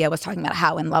that, Leah was talking about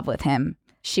how in love with him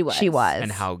She was.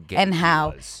 And how gay and he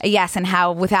how was. yes, and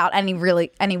how without any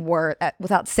word,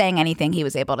 without saying anything, he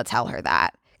was able to tell her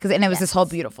that and it was this whole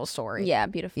beautiful story. Yeah,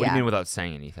 beautiful. What do Yeah. you mean without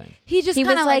saying anything? He just He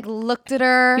kind was of like looked at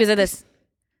her, He was at this,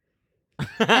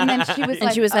 and then she was and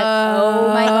like, she was like, "Oh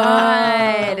my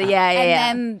god, yeah." and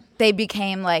yeah. then they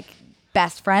became like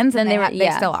best friends, and Then they were- they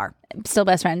yeah. still are. Still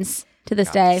best friends to this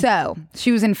day. So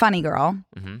she was in Funny Girl,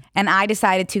 and I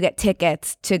decided to get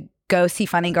tickets to go see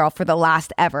Funny Girl for the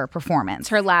last ever performance. It's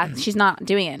her last. She's not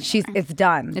doing it. It's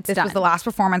done. It's this done. was the last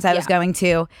performance I was Yeah. going to,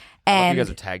 I love and you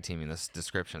guys are tag teaming this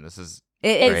description. This is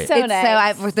It's so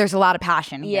nice. there's a lot of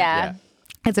passion. here. Yeah.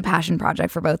 It's a passion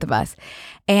project for both of us,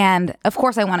 and of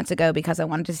course I wanted to go because I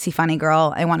wanted to see Funny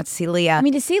Girl. I wanted to see Leah. I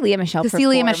mean, to see Leah Michele. to see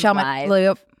Leah Michele.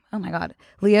 live, Oh my God,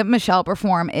 Leah Michele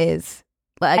perform is.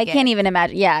 I can't even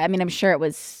imagine. Yeah, I mean, I'm sure it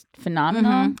was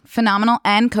phenomenal. Phenomenal.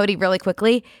 And Cody, really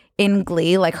quickly in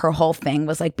Glee, like her whole thing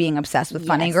was like being obsessed with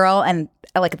Funny Yes. Girl, and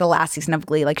like the last season of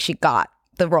Glee, like she got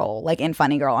the role like in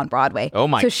Funny Girl on Broadway. Oh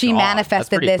my So she God, that's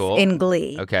manifested pretty this cool. in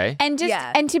Glee. okay. And just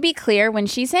Yeah. and to be clear, when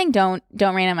she's saying "Don't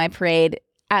rain on my parade"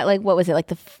 at like what was it like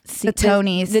the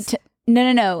Tonys.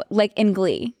 No, like in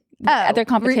Glee at their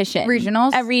competition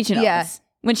regionals? at regionals. Yeah.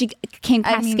 When she came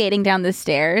I mean- cascading down the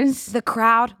stairs. The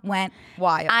crowd went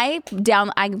wild. I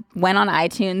went on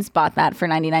iTunes, bought that for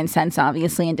 99 cents,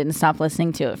 obviously, and didn't stop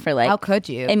listening to it for like. How could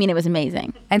you? I mean, it was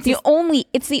amazing. And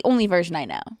It's the only version I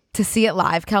know. to see it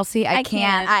live, Kelsey, I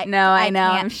can't. I know. I know.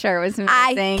 can't. I'm sure it was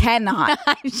I amazing. cannot.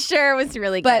 I'm sure it was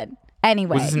really But good.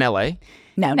 anyway, Was this in L.A.?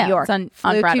 no, No, New York. it's on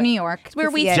Flew to Broadway. New York. It's where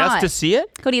to we see it. saw Just it. to see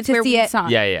it? Cody, it's to where see we it. saw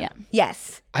it. Yeah.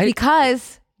 Yes,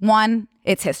 because one,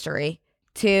 it's history.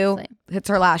 Two, it's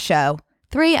her last show.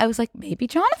 Three, I was like, maybe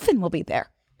Jonathan will be there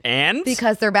And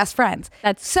because they're best friends.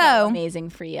 That's so So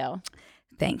amazing for you.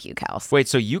 thank you, Kels. wait,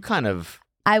 so you kind of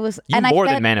I was, you and more I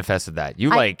said, than manifested that.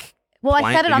 You I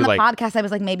blind- said it on you the like- podcast. I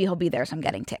was like, maybe he'll be there, so I'm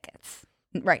getting tickets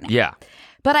right now. Yeah.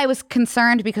 But I was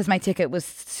concerned because my ticket was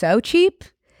so cheap.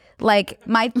 Like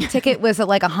my ticket was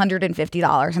like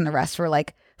 $150 and the rest were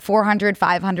like $400,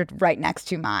 $500 right next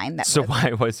to mine. So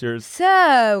why was yours?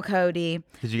 So, Cody.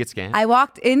 Did you get scanned? I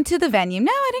walked into the venue.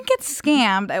 No, I didn't get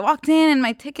scammed. I walked in and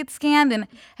my ticket scanned and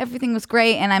everything was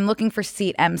great. And I'm looking for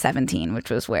seat M17, which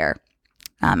was where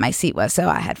my seat was. So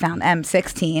I had found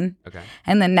M16. Okay.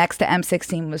 And then next to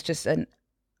M16 was just an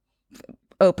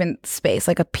open space,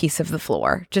 like a piece of the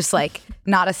floor, just like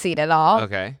not a seat at all.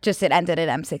 Okay. Just it ended at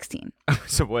M16.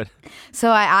 So what? So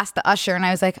I asked the usher and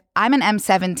I was like, I'm an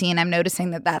M17. I'm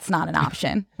noticing that that's not an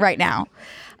option right now.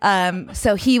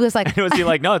 So he was like, And was he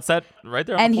like, no, it's that right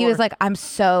there on and the he floor. was like, I'm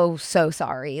so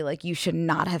sorry. Like you should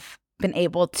not have been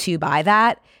able to buy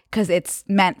that because it's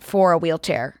meant for a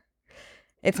wheelchair.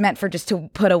 It's meant for just to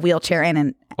put a wheelchair in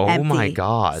an Oh my empty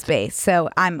God. space. So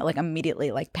I'm like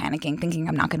immediately like panicking, thinking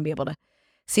I'm not going to be able to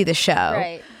see the show.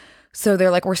 Right. So they're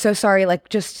like, we're so sorry. Like,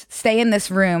 just stay in this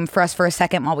room for us for a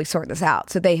second while we sort this out.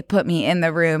 So they put me in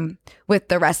the room with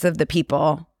the rest of the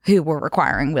people who were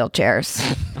requiring wheelchairs.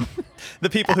 The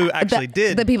people who actually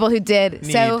did. The people who did.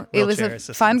 need So it was a wheelchair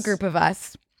fun assistance. group of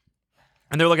us.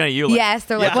 And they're looking at you like, Yes.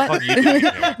 They're like, "What the what? fuck are you doing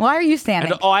here?" Why are you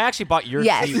standing? And, oh, I actually bought your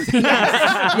Yes. seat.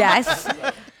 yes.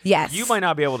 Yes. You might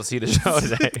not be able to see the show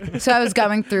today. So I was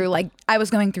going through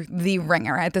the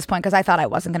ringer at this point because I thought I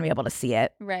wasn't going to be able to see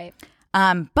it. Right.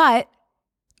 But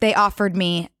they offered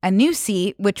me a new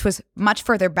seat, which was much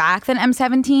further back than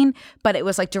M17, but it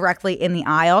was like directly in the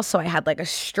aisle. So I had like a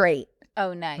straight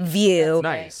Oh, nice. view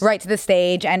Nice. right to the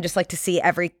stage and just like to see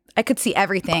I could see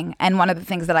everything. And one of the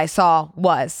things that I saw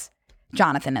was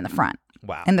Jonathan in the front.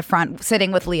 Wow. In the front,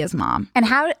 sitting with Leah's mom. And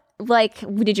how, like,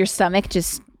 did your stomach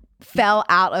just, Fell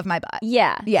out of my butt.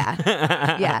 yeah. Yeah.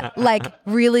 Yeah. Like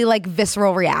really like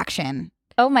visceral reaction.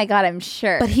 Oh my God, I'm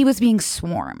sure. But he was being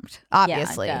swarmed,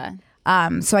 obviously. Yeah,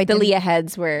 So I the didn't- Leah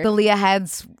heads were. the Leah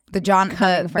heads, the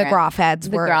Groff heads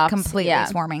The were Groffs, completely yeah.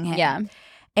 swarming him. Yeah.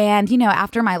 And you know,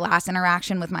 after my last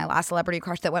interaction with my last celebrity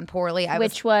crush that went poorly,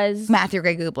 Which was. Matthew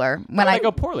Gray Gubler. When I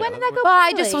go poorly. When did that go Well, I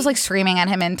poorly? just was like screaming at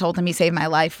him and told him he saved my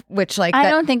life, which like I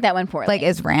that, don't think that went poorly. like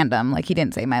is random. Like he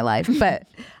didn't save my life, but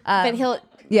but he'll.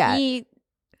 yeah. He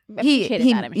appreciated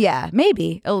that, I'm sure. yeah,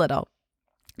 maybe a little.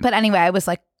 But anyway, I was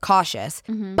like cautious.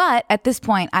 Mm-hmm. But at this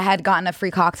point, I had gotten a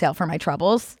free cocktail for my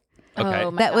troubles. Okay.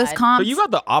 Oh my That was God. comps. So you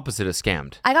got the opposite of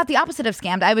scammed. I got the opposite of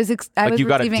scammed. I was you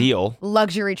got a receiving deal.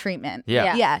 luxury treatment.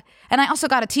 Yeah. Yeah. And I also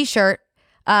got a T-shirt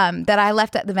that I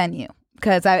left at the venue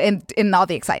because in all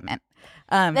the excitement.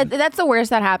 That's the worst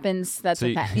that happens. That's So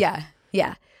you- okay. Yeah.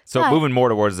 Yeah. So But- moving more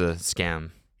towards the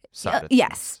scam side. of yes.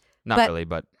 things. Not But- really,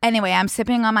 but Anyway, I'm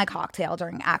sipping on my cocktail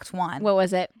during Act 1. What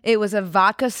was it? It was a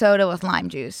vodka soda with lime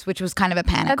juice, which was kind of a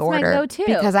panic That's my order go-to.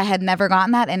 because I had never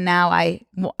gotten that, and now I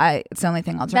it's the only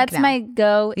thing I'll drink. That's now. my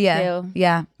go-to.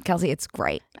 Yeah, Kelsey, it's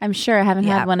great. I'm sure I haven't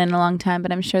Yeah. had one in a long time,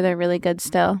 but I'm sure they're really good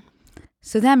still.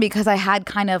 So then, because I had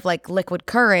kind of like liquid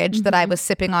courage that I was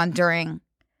sipping on during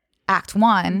Act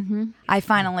 1,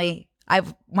 I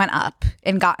went up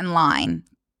and got in line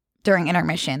during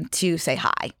intermission to say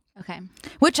hi, Okay.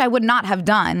 which I would not have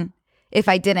done if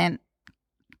I didn't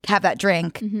have that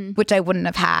drink, which I wouldn't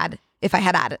have had if I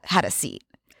had a seat.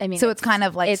 I mean, So it's kind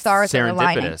of like it's stars are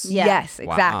aligning. serendipitous. Yeah. Yes,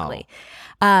 Wow. exactly.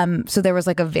 So there was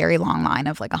like a very long line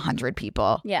of like 100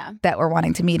 people yeah. that were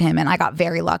wanting to meet him, and I got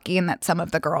very lucky in that some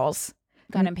of the girls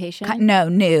Got impatient.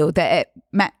 knew that it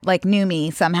meant like knew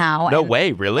me somehow. no and,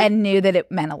 way, really? and knew that it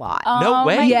meant a lot. No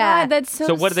way. My Yeah. God, that's so.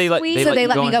 So what did they let- sweet. they so let they you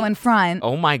let go me in- go in front,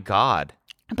 Oh my God.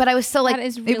 but I was still like, That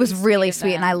is it was really really sweet of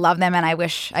sweet, and them. I love them, and I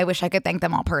wish I could thank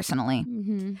them all personally.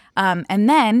 Mm-hmm. And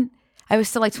then I was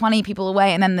still like 20 people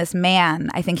away, and then this man,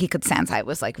 I think he could sense I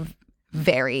was like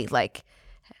very like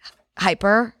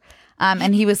hyper.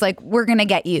 And he was like, we're going to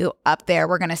get you up there.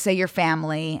 We're going to say your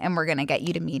family and we're going to get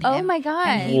you to meet him. Oh my God.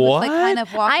 And he was like kind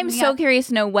of walking I'm me so up, curious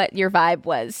to know what your vibe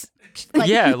was.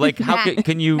 Yeah, like how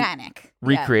can you manic.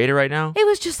 recreate it right now? Yeah. It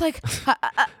was just like,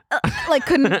 like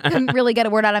couldn't really get a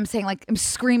word out. I'm saying like, I'm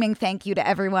screaming thank you to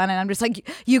everyone. And I'm just like,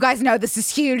 you guys know this is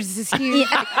huge. This is huge.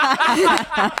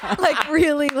 like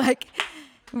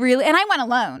really. And I went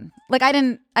alone. Like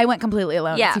I went completely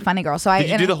alone. Yeah. It's a funny girl. So Did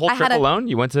you do the whole trip alone?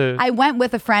 You went to I went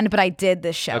with a friend, but I did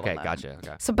this show Okay, alone. gotcha.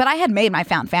 Okay. So, but I had made my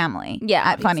found family Yeah.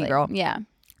 at Funny obviously. Girl. Yeah.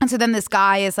 And so then this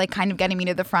guy is like kind of getting me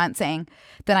to the front saying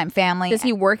that I'm family. Does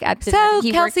he work at the So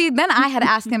he Kelsey, then I had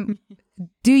asked him,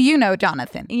 do you know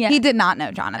Jonathan? Yeah. He did not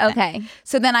know Jonathan. Okay.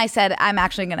 So then I said, I'm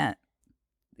actually going to,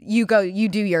 you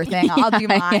do your thing. I'll do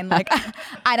mine. Like,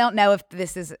 I don't know if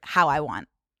this is how I want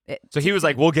it. So he was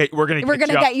like, we're gonna We're going to you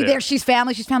get up you there. She's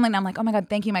family. She's family. And I'm like, oh my God,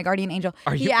 thank you, my guardian angel.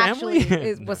 Are he you actually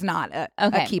family? was not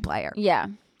Okay. a key player. Yeah.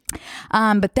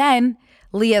 But then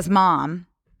Leah's mom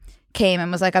came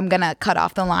and was like, I'm gonna cut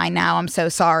off the line now. I'm so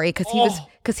sorry,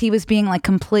 because he was being like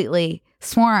completely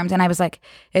swarmed, and I was like,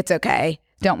 it's okay,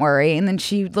 don't worry. And then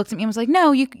she looked at me and was like,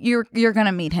 no, you're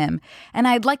gonna meet him. And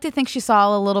I'd like to think she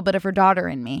saw a little bit of her daughter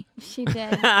in me. She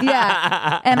did.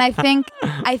 Yeah. And I think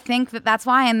that's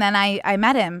why. And then I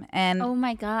met him, and Oh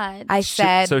my God. I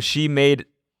said, So she made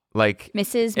like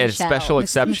Mrs. a Michelle. special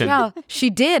exception Michelle, she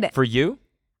did. for you.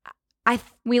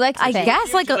 We like to I think. guess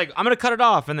She's like like, I'm gonna cut it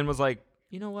off, and then was like,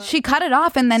 you know what? she cut it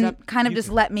off and then Except kind of you just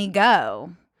can- let me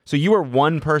go. So you were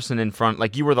one person in front,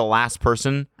 like you were the last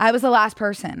person. I was the last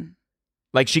person.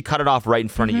 Like she cut it off right in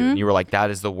front of you, and you were like, that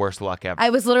is the worst luck ever.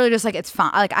 I was literally just like, it's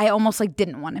fine. Like I almost like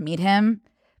didn't want to meet him,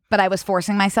 but I was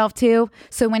forcing myself to.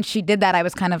 So when she did that, I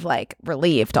was kind of like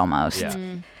relieved almost. Yeah.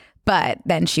 But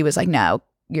then she was like, no,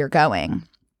 you're going.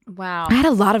 Wow. I had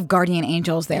a lot of guardian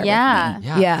angels there. Yeah. With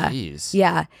me. Yeah. Jeez.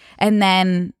 Yeah. And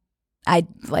then I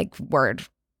like word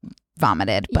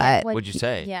vomited, but What'd you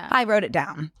say? Yeah. I wrote it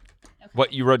down.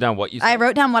 What you wrote down? What you said? I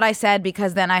wrote down what I said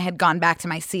because then I had gone back to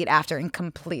my seat after in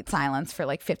complete silence for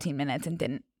like 15 minutes and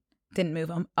didn't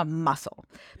move a muscle.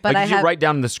 But Like, I did you had write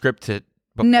down the script to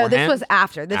no. This beforehand? was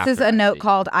after. This is After, a I note see.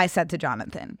 called "I said to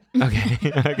Jonathan."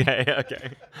 Okay.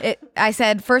 Okay. I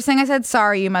said first thing I said,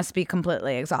 "Sorry, you must be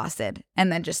completely exhausted," and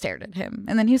then just stared at him.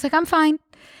 And then he was like, "I'm fine."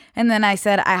 And then I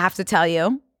said, "I have to tell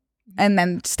you," and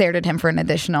then stared at him for an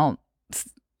additional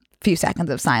few seconds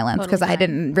of silence because Totally I fine.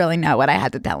 didn't really know what I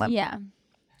had to tell him. Yeah.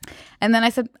 And then I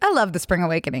said, "I love the Spring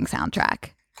Awakening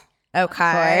soundtrack." Okay. Of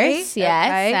course. Yes,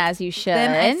 Okay. as you should.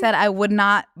 Then I said I would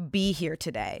not be here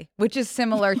today, which is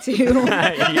similar to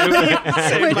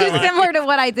which is similar to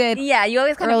what I did yeah, you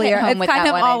always kind earlier. of hit home It's with kind that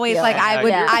of one, I always feel like I would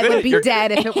Yeah. I would be You're-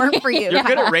 dead if it weren't for you. You're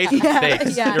good at raising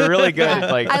stakes. Yeah. You're really good.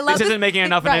 Like I love this isn't making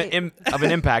enough right. of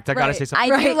an impact. I gotta Right. say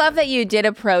something. I do Right. love that you did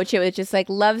approach it with just like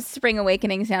love Spring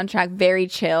Awakening soundtrack, very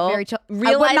chill. Very chill. I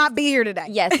Realize, would not be here today.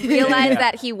 Yes, realize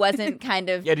that he wasn't kind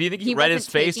of. Yeah. Do you think he read his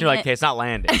wasn't face and taking you're like, it- okay, it's not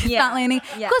landing? It's not landing.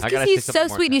 Yeah. Plus, I gotta because say he's something so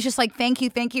more sweet. to He's just like, thank you.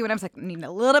 And I was like, need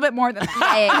a little bit more than that.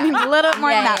 Yeah, I need a little bit more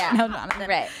than Yeah, that. yeah. No, Jonathan.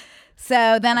 Right.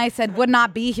 So then I said, would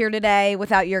not be here today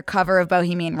without your cover of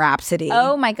Bohemian Rhapsody.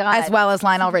 Oh my God. As well as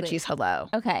Lionel Absolutely. Richie's Hello.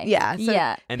 Okay. Yeah. So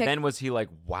yeah. And then was he like,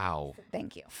 wow,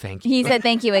 Thank you. thank you? He said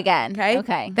thank you again. Okay.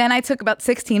 Okay. Then I took about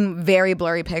 16 very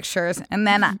blurry pictures. And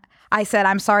then I said,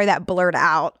 I'm sorry that blurred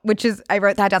out, which is, I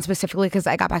wrote that down specifically because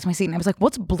I got back to my seat and I was like,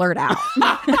 what's blurred out?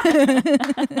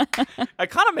 It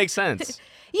kind of makes sense.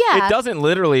 Yeah. It doesn't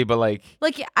literally, but like,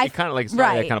 Like, it kind of like,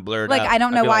 sorry, I kind of blurred Like, out. I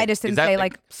don't I'd know be why I like, just is didn't that, say,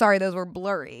 like, sorry, those were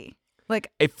blurry.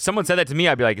 Like, if someone said that to me,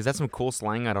 I'd be like, is that some cool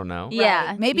slang? I don't know.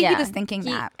 Yeah. Maybe he yeah. was thinking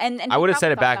that. And I would have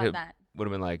said it probably back. thought It about that. would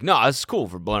have been like, no, it's cool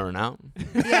for blurring out.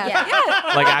 Yeah.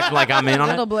 Like acting like I'm in A on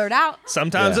little it. blurred out.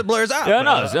 Sometimes Yeah. it blurs out. Yeah,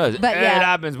 no, But it yeah.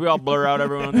 happens. We all blur out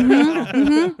everyone.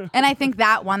 And I think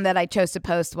that one that I chose to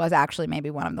post was actually maybe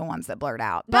one of the ones that blurred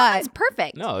out. That But was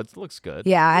perfect. No, it looks good.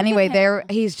 yeah, anyway,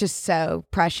 he's just so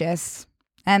precious.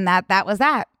 And that was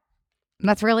that.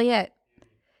 That's really it.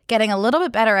 Getting a little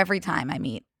bit better every time I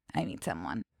meet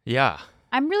someone. Yeah.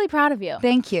 I'm really proud of you.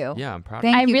 Thank you. Yeah, I'm proud.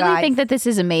 Thank I you, really guys. think that this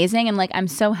is amazing, and like I'm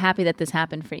so happy that this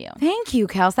happened for you. Thank you,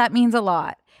 Kels. That means a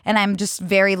lot. And I'm just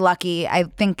very lucky. I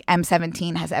think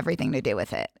M17 has everything to do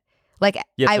with it. Like,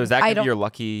 Yeah, so I, is that I gonna don't, be your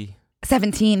lucky?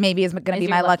 17 maybe is going to Is be your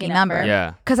my lucky lucky number. number.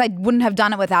 Yeah. Because I wouldn't have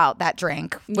done it without that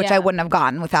drink, which Yeah. I wouldn't have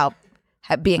gotten without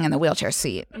being in the wheelchair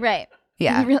seat. Right.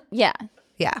 Yeah. Yeah.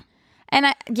 Yeah. And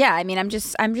I mean, I'm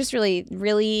just really,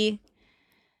 really.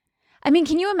 I mean,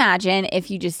 can you imagine if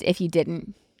you just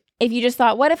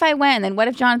thought, what if I went, and then what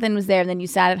if Jonathan was there, and then you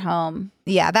sat at home?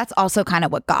 Yeah. That's also kind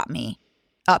of what got me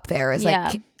up there is Yeah.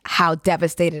 like how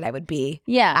devastated I would be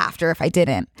Yeah. after if I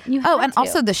didn't. You Oh, had and to.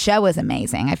 also the show is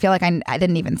amazing. I feel like I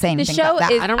didn't even say The anything show about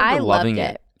that. is. I don't remember loved loving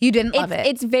it. it. You didn't love it.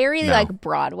 It's very No. like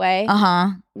Broadway,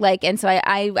 Uh-huh. like, and so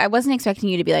I wasn't expecting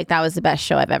you to be like that was the best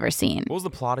show I've ever seen. What was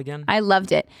the plot again? I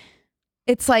loved it.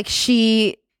 It's like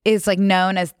she is like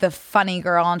known as the funny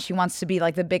girl and she wants to be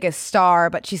like the biggest star,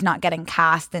 but she's not getting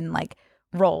cast in like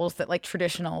roles that like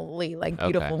traditionally like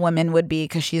beautiful women would be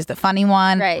because she's the funny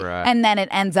one. Right. Right. And then it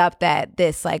ends up that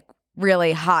this like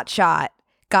really hotshot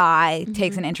guy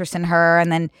takes an interest in her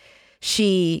and then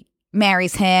she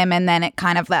marries him and then it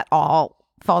kind of that all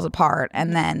falls apart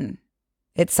and then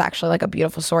it's actually like a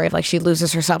beautiful story of like she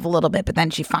loses herself a little bit but then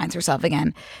she finds herself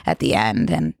again at the end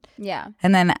and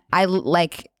then I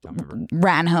like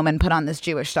ran home and put on this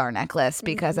Jewish star necklace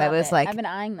because I Love was it. like I've been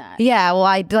eyeing that. yeah, well,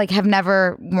 I like have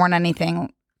never worn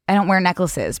anything. I don't wear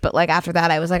necklaces, but like after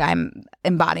that, I was like, I'm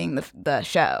embodying the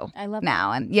show. I love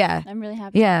now, and yeah, I'm really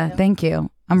happy. yeah. for you. Thank you.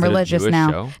 I'm Is it a religious Jewish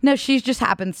now. show? No, she just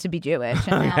happens to be Jewish.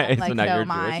 And now, Okay, so like, now so you're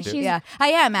am I. Jewish, too? Yeah, I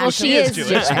am actually. Well, she is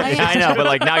Jewish. I know, but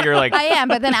like now you're like I am,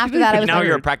 but then after that, I was now like,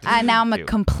 you're a practicing now I'm a Jew.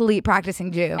 complete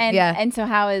practicing Jew. And, yeah, and so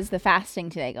how is the fasting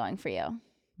today going for you?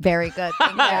 very good.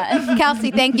 Thank you. Kelsey,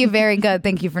 thank you. Very good.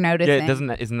 Thank you for noticing.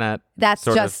 Yeah, isn't that That's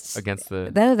sort just of against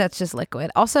the No, that's just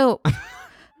liquid. Also,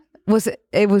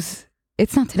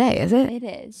 it's not today, is it? It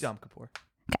is. Yom Kippur.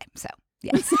 Okay, so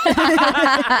yes.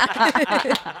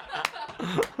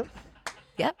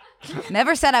 Yep.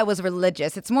 Never said I was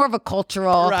religious. It's more of a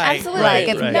cultural. Right, Absolutely. right,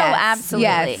 Like, right. No, yes,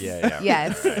 absolutely. Yes.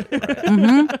 Yeah.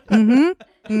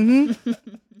 Yes.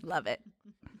 Love it.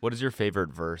 What is your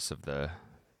favorite verse of the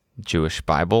Jewish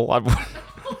Bible?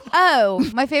 Oh,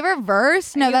 my favorite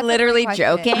verse? No, you that's a literally question.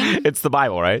 joking? It's the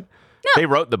Bible, right? No. They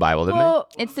wrote the Bible, didn't Well,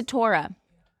 it's the Torah.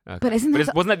 they? Okay. but isn't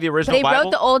that wasn't that the original They Bible?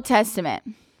 wrote the Old Testament.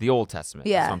 The Old Testament.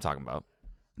 Yeah. That's what I'm talking about.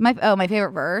 my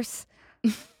favorite verse?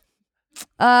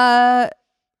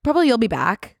 Probably "You'll Be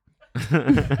Back."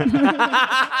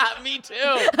 Me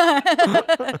too.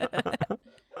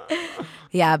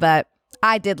 Yeah, but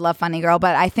I did love Funny Girl,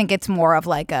 but I think it's more of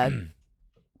like a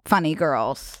funny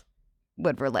girls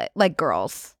would relate, like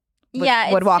girls would,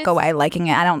 Yeah, would it's walk just- away liking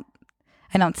it. I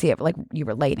don't see it like you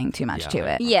relating too much to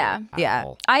it. Yeah. Yeah.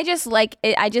 I just like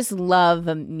it. I just love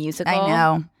a musical. I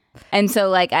know. And so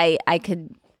like I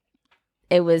could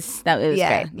it was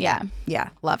Yeah, great. Yeah. Yeah,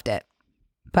 loved it.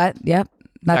 But yep,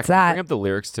 that's Bring that. up the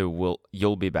lyrics to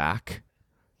 "You'll Be Back."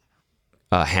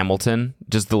 Hamilton,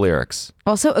 just the lyrics.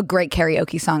 Also a great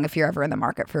karaoke song if you're ever in the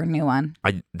market for a new one.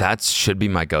 That should be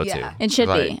my go-to. Yeah. It should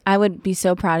be. I would be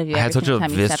so proud of you. I had every such a single time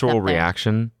you stepped visceral up there.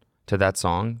 reaction to that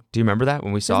song. Do you remember that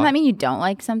when we saw Doesn't it? that mean you don't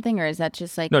like something, or is that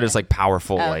just like No, just like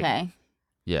powerful. Like, okay?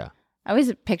 yeah. I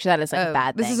always picture that as like a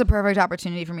bad thing. This is a perfect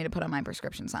opportunity for me to put on my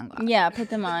prescription sunglasses. yeah. Put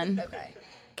them on. Okay.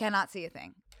 Cannot see a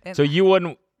thing. So you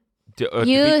wouldn't.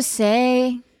 You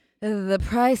say The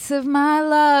price of my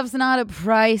love's not a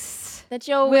price that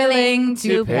you're willing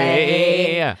to pay.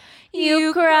 Hey.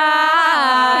 You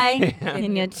cry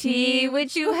in your tea,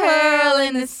 which you hurl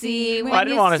in the sea Well, I when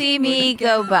didn't you wanna- see me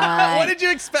go by. What did you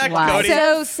expect, Wow. Cody?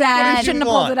 so sad. you Shouldn't have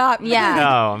want? pulled it up. Yeah.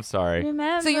 No, I'm sorry.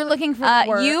 Remember? So you're looking for the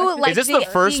word. you like this the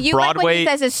first you like what Broadway- he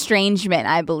says estrangement,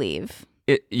 I believe.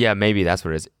 Yeah, maybe that's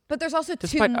what it is. But there's also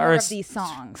Despite two our more of s- these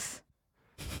songs.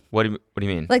 What do you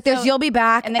mean? Like there's So- "You'll Be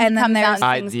Back" And then, he comes there's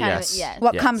out and sings kind of yes. yes.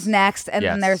 what Yes. comes next, and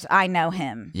then Yes. there's "I Know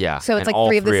Him." Yeah. So it's and like all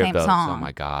three of the same those. song. Oh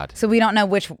my god. So we don't know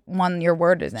which one your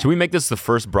word is in. Should we make this the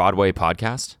first Broadway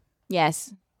podcast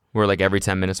Yes. where like every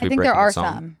 10 minutes we I think break there into are a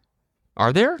song? some.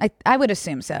 Are there? I would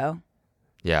assume so.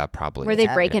 Yeah, probably. Where they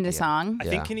Yeah. break Good into idea. song. I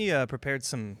think Kenny prepared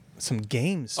some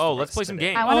games. Oh, for let's us play some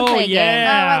today. games. I want to play a game. Oh,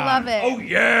 yeah. I love it. Oh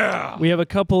yeah. We have a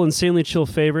couple insanely chill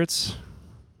favorites.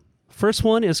 First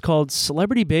one is called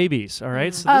Celebrity Babies. All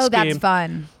right. So this Oh, that's game,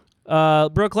 fun.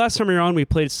 Brooke, last time you were on, we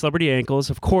played Celebrity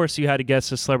Ankles. Of course, you had to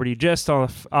guess a celebrity just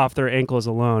off their ankles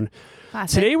alone.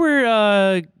 Classic. Today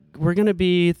we're going to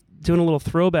be doing a little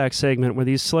throwback segment where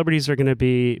these celebrities are going to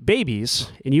be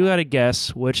babies, and you got to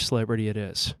guess which celebrity it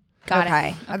is. Got it.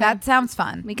 Okay. That sounds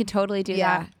fun. We could totally do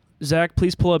Yeah. that. Zach,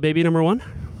 please pull up baby number 1.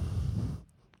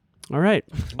 All right.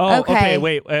 Oh, Okay. okay.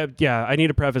 Wait. Yeah, I need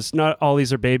to preface. Not all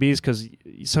these are babies because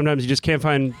sometimes you just can't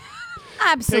find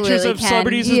Absolutely. pictures of Ken.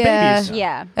 celebrities Yeah. as babies.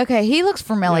 Yeah. Okay, he looks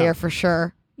familiar Yeah. for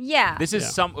sure. Yeah. This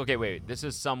is Yeah. Okay, wait. This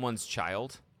is someone's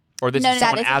child, or this No, is no,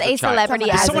 someone this as is a a child. celebrity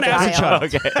Someone as Someone a as a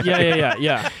child. child. Okay.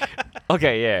 Yeah.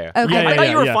 Okay, yeah. Okay. Yeah, I thought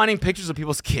you were yeah. finding pictures of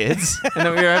people's kids, and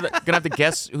then we were gonna have to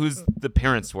guess whose the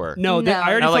parents were. No, No. I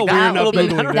already I like felt that. weird That enough would be-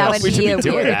 Googling I don't That know this. if would we should be be a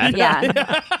doing weird. that.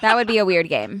 Yeah. That would be a weird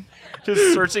game.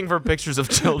 Just searching for pictures of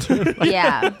children.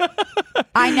 Yeah.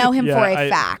 I know him Yeah, for a I-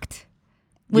 fact,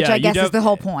 which Yeah, I you guess is def- the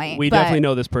whole point. We but definitely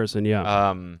know this person,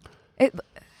 yeah.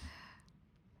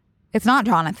 It's not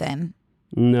Jonathan.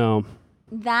 No.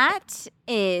 That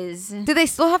is. Do they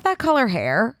still have that color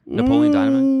hair? Napoleon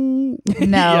Dynamite.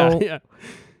 No.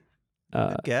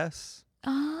 Yeah. Guess.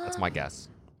 That's my guess.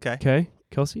 Okay,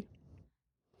 Kelsey?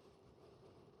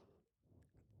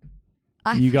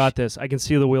 I- You got this. I can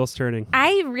see the wheels turning.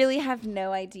 I really have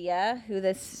no idea who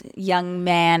this young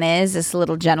man is, this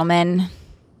little gentleman.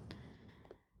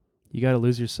 You got to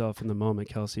lose yourself in the moment,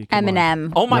 Kelsey. Come on.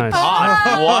 Eminem. Oh my Nice.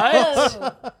 god!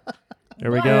 What?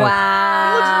 There we go.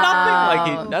 Wow. Looks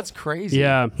nothing like it. That's crazy.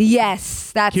 Yeah.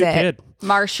 Yes, that's Cute it. kid.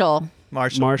 Marshall.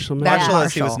 Marshall. Marshall. That's Marshall,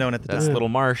 as he was Marshall. known at the That's time. Little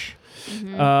Marsh. All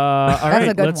That's right,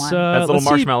 a good let's, one. That's Little let's see-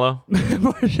 Marshmallow.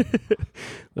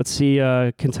 Let's see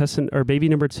contestant or baby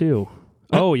number 2.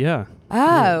 Oh, yeah.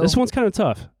 Oh. This one's kind of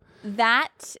tough.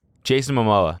 That. Jason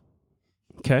Momoa.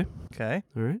 Okay. Okay.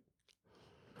 All right.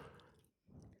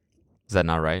 Is that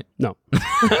not right? No.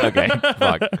 Okay.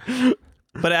 Fuck.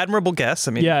 But admirable guess.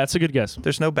 I mean, Yeah, it's a good guess.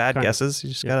 there's no bad Kind of. guesses. You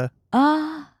just Yeah.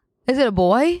 gotta. Is it a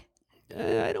boy?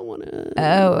 I don't want to.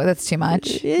 Oh, that's too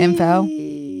much info.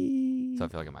 So I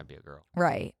feel like it might be a girl.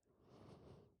 Right.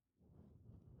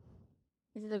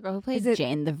 Is it the girl who plays Is it-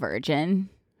 Jane the Virgin?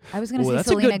 I was going to Ooh, say that's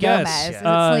Selena a good guess. Gomez. Is it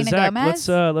Selena Zach, Gomez?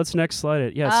 let's next slide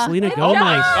it. Yeah, Selena good Gomez.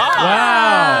 job.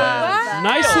 Wow.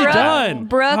 Nicely Brooke- done.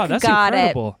 Brooke wow, that's got it.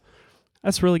 incredible.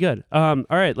 That's really good. All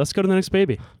right, let's go to the next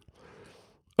baby.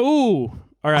 Ooh.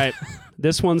 All right.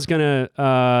 This one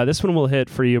will hit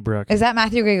for you, Brooke. Is that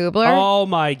Matthew Gray Gubler? Oh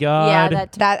my God. Yeah,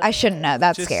 That I shouldn't know.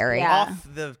 That's Just scary. Yeah. off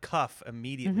the cuff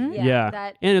immediately. Mm-hmm. Yeah.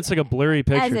 that- And it's like a blurry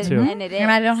picture As it, too. and it is.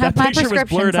 And I don't have That my picture was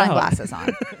prescription blurred out. sunglasses on.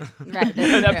 Right,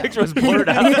 that that's picture true. was blurred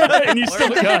out. And you still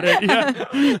got it. Yeah.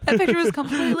 That picture was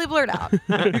completely blurred out.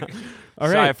 All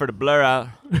Sorry right. for the blur out.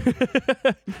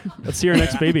 Let's see our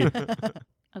next baby.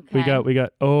 Okay. We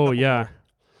got. Oh yeah.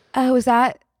 Oh, is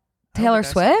that Taylor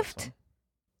think I saw this Swift?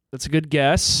 That's a good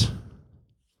guess.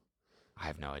 I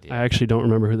have no idea. I actually don't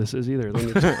remember who this is either. Let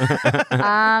me just...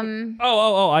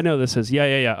 Oh, I know who this is.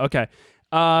 Yeah. Okay.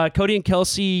 Cody and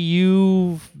Kelsey,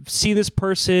 you've seen this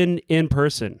person in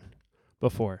person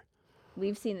before.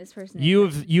 We've seen this person.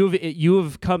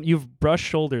 You've brushed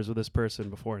shoulders with this person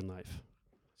before in life.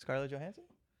 Scarlett Johansson.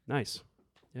 Nice.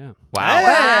 Yeah. Wow.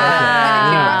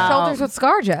 Wow. Shoulders with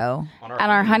ScarJo. on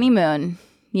our honeymoon.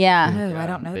 Yeah. Oh, I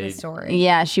don't know They- this story.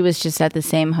 Yeah, she was just at the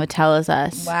same hotel as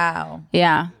us. Wow.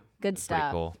 Yeah. Good Pretty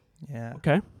stuff. cool. Yeah.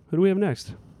 Okay. Who do we have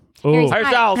next? Harry Oh,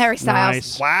 Styles. Harry Styles.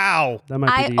 nice. Wow. That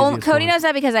might be the easiest Cody one. knows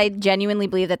that because I genuinely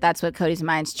believe that that's what Cody's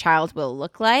mind's child will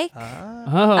look like. Oh.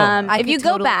 I If you could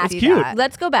go totally back, see Cute. that.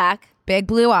 let's go back. Big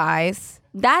blue eyes.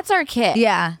 That's our kid.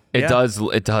 Yeah. It Yeah. does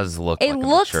look It like a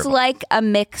looks mixture of- like a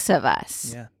mix of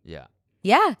us. Yeah. Yeah.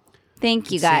 Yeah.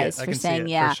 Thank you See it. guys I for can see saying it,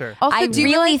 yeah. for sure. Also, I do you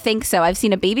really think so. I've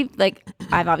seen a baby, like,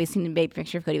 I've obviously seen a baby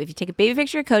picture of Cody. But if you take a baby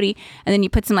picture of Cody and then you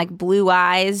put some like blue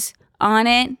eyes on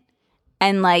it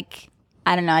and like,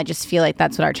 I don't know, I just feel like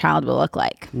that's what our child will look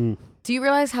like. Do you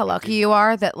realize how lucky you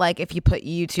are that like if you put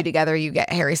you two together, you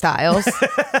get Harry Styles?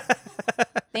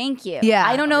 Thank you. Yeah.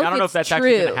 I don't know, I don't know if it's that's true.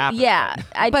 actually gonna happen, Yeah.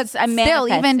 But I'm still,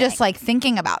 even manifesting. just like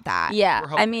thinking about that. Yeah.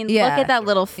 I mean, Yeah. look at that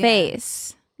little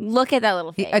face. Look at that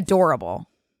little face. Adorable.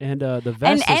 And the vest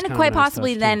and is kinda quite nice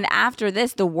possibly stuff, too. then after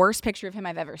this, the worst picture of him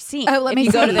I've ever seen. Oh, let If me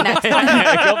you go to see. the next one.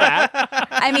 Go back.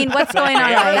 I mean, what's going on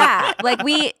with that? Like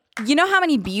you know how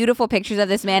many beautiful pictures of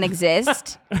this man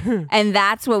exist? And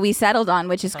that's what we settled on,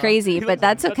 which is crazy, but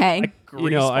that's okay. You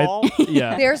know,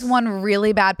 yeah. There's one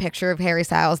really bad picture of Harry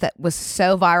Styles that was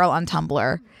so viral on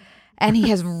Tumblr. And he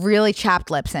has really chapped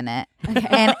lips in it.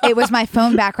 And it was my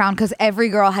phone background because every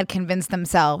girl had convinced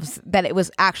themselves that it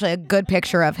was actually a good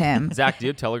picture of him, Zach, do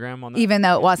you have Telegram on that? even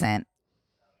though it wasn't.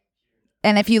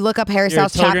 And if you look up Harry Here,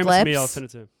 Styles chapped telegram to me, I'll lips, send it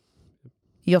to him.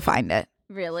 you'll find it.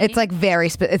 Really? It's like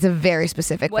it's a very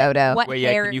specific photo. What Wait,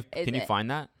 yeah. hair Can you is it? find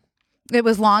that? It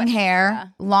was long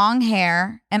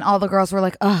hair, and all the girls were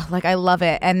like, "Oh, like I love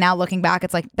it." And now looking back,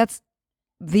 it's like that's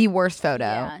the worst photo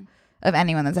Yeah. of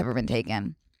anyone that's ever been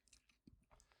taken.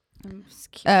 I'm just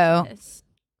Oh. curious.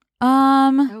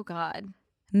 Oh God.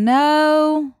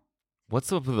 no, What's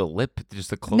up with the lip? Just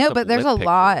the close. No, but there's a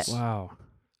lot. Wow.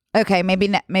 okay, maybe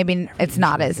it's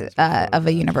not as of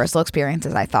a universal experience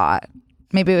as I thought.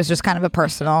 Maybe it was just kind of a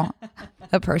personal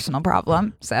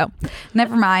problem. So,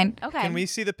 never mind. Okay. Can we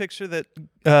see the picture that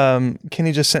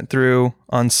Kenny just sent through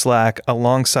on Slack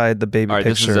alongside the baby All right,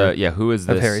 this picture? is who is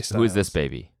of this? Harry Who is this Styles.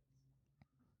 baby?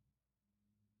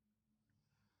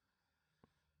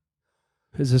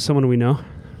 Is this someone we know?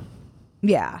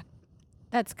 Yeah.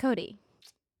 That's Cody.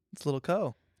 It's little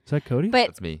Co. Is that Cody? But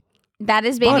That's me. that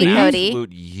is baby Buddy. Cody.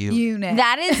 Absolute you. Unit.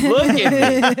 That is Look at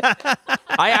me.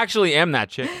 I actually am that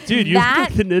chick. Dude, you that- look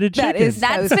like the knitted that chicken. is-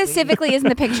 that So specifically isn't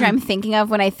the picture I'm thinking of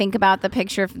when I think about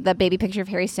the baby picture of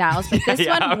Harry Styles. But this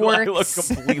Yeah, one I look works.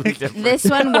 completely different. This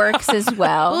one works as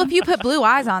well. Well, if you put blue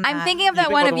eyes on that. I'm thinking of You that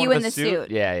think one about of the you with in the suit.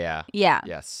 Yeah. Yeah.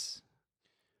 Yes.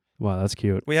 Wow, that's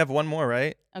cute. We have one more,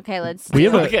 right? Okay, let's. We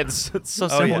have a Look at it's so Oh,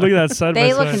 similar. yeah. look at that side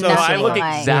They by look side. So No, I look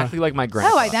Similar. exactly like my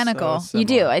grandpa. Oh, identical. So You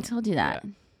do. similar. I told you that.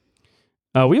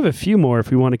 We have a few more if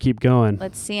we want to keep going.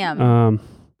 Let's see him.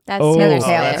 That's oh. Taylor Oh, Swift.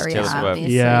 that's Taylor Swift.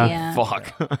 obviously, Yeah.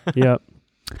 Fuck. Yep.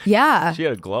 Yeah. She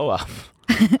had a glow up.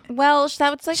 Well,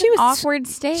 that was like She an was- awkward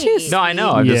stage. she was- No, I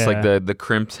know. I'm just like Yeah. the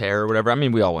crimped hair or whatever. I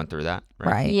mean, we all went through that,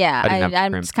 right? Right. Yeah, I didn't have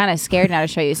I'm crimp. just kind of scared now to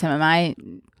show you some of my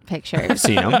pictures.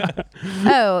 Seen them.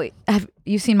 Oh, have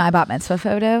you seen my bat mitzvah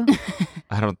photo?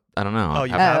 I don't know. Oh,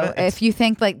 you I've- have Oh, it? It's if you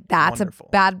think like that's wonderful.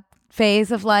 a bad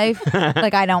phase of life,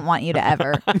 like I don't want you to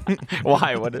ever.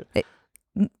 Why? What?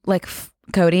 Like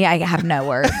Cody, I have no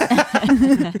words.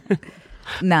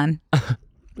 None.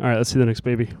 All right, let's see the next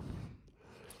baby.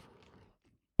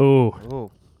 Oh,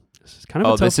 Oh. this is kind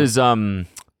of. Oh, a tough this is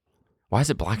why is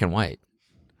it black and white?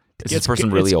 Is this person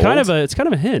really it's old? It's kind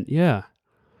of a hint. Yeah.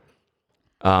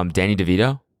 Danny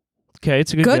DeVito. Okay,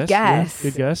 it's a good, Good guess. guess. Yeah,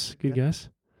 good guess. Good guess.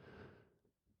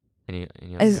 Any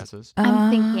other guesses? I'm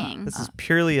thinking. This is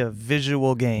purely a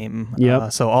visual game.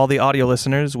 Yep. So all the audio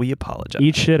listeners, we apologize.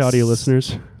 Eat shit, audio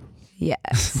listeners.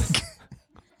 Yes.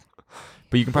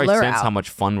 But you can probably Blur sense out. how much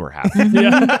fun we're having. And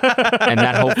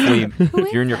that hopefully,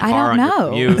 if you're in your I car on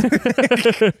don't your know.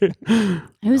 commute,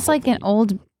 Who's like an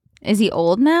old? Is he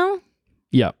old now?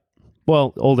 Yeah.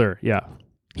 Well, older. Yeah.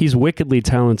 He's wickedly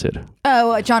talented.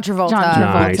 Oh, John Travolta. John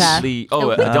Travolta. Nice. Adele.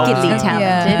 Wickedly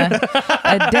talented.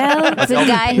 Adele. The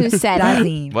guy who said it.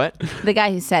 Dazeem. What? The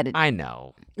guy who said it. I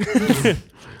know. right.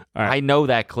 I know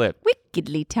that clip.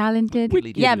 Wickedly talented.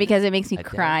 Wickedly Yeah, because it makes me Adele.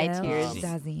 cry Adele tears.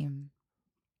 Dazeem.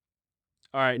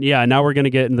 All right. Yeah. Now we're gonna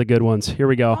get into the good ones. Here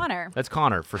we go. Connor. That's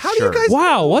Connor for How do sure. you guys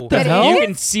Wow. What the It hell? You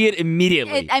can see it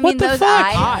immediately. I What mean, the those fuck?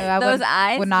 eyes. I Those would-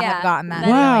 eyes. would not have yeah. gotten that.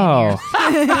 Wow.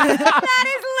 That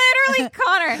is literally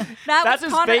Connor. That That's was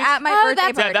his Connor face? at my Oh, birthday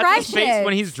that's party. That's his face Precious.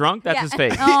 when he's drunk. That's Yeah. his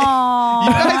face. Oh.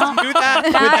 You guys do that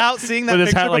without seeing that With his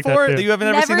picture hat like that, before? too. You have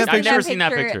never seen that I've picture? never seen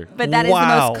that picture. But that is the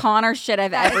Wow. most Connor shit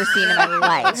I've ever seen in my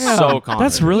life. So Connor.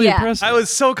 That's really Yeah. impressive. I was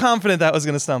so confident that was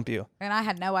going to stump you. And I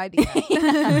had no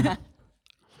idea.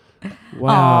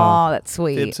 Wow. Oh, that's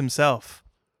sweet. Bibbs himself.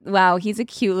 Wow, he's a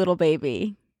cute little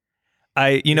baby.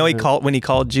 He called when he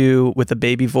called you with a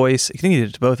baby voice. I think he did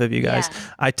it to both of you guys. Yeah.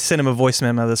 I sent him a voice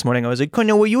memo this morning. I was like,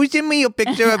 "Connor, will you send me a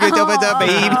picture of it with a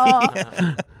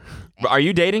baby?" Are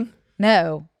you dating?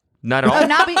 No. Not at all. Oh,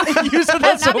 not, be- You said that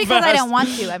not so because I fast. don't want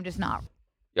to. I'm just not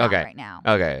Okay. right now.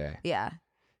 Okay. Yeah.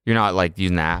 You're not like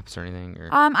using the apps or anything? Or...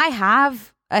 I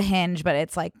have a Hinge, but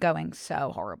it's like going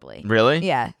so horribly. Really?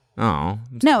 Yeah. Oh. I'm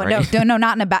No, sorry.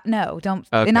 not in a bad. No, don't.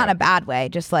 Okay. Not in a bad way.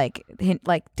 Just like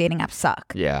dating apps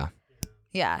suck. Yeah.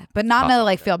 Yeah, but not in a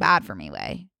like feel bad for me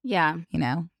way. Yeah, You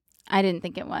know. I didn't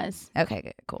think it was. Okay,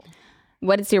 good, cool.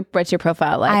 What's your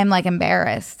profile like? I'm like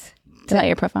embarrassed. Is that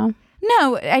your profile?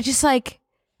 No, I just like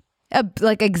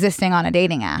existing on a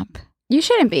dating app. You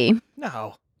shouldn't be.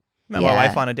 No, met Yeah. my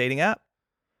wife on a dating app.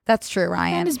 That's true,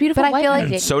 Ryan. Found his beautiful but I wife feel on a like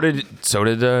dating So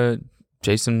did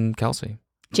Jason Kelsey.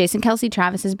 Jason Kelsey,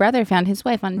 Travis's brother, found his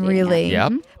wife on a dating Really?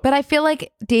 app. Yep. But I feel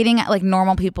like dating like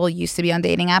normal people used to be on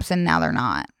dating apps and now they're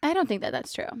not. I don't think that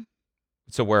that's true.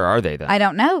 So where are they then? I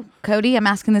don't know. Cody, I'm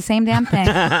asking the same damn thing.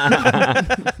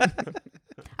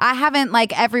 I haven't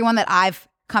like everyone that I've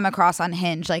come across on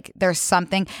Hinge, like there's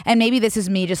something, and maybe this is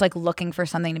me just like looking for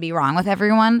something to be wrong with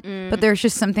everyone, but there's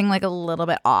just something like a little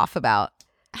bit off about.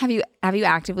 Have you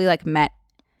actively like met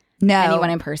No. anyone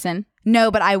in person?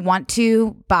 No, but I want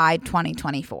to by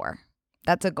 2024.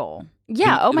 That's a goal.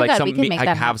 Yeah. Oh my Like god, we can make like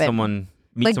that have happen. someone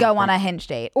meet Like go someone on a from- Hinge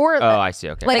date. Or Oh, I see.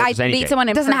 Okay. like, So I just any meet date. someone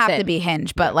in it doesn't have to person. be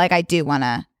Hinge, but like I do want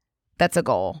to. That's a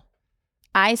goal.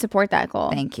 I support that goal.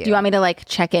 Thank you. Do you want me to like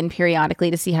check in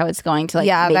periodically to see how it's going to like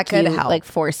Yeah, make that could you, help. like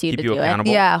force you Keep to you do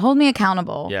accountable? Yeah, hold me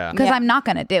accountable. Yeah. Because Yeah. I'm not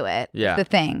going to do it. Yeah. It's the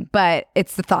thing. But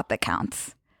it's the thought that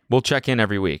counts. We'll check in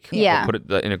every week. Yeah. We'll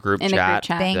put it in a group In a group chat.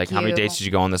 chat. Thank Like how many you. dates did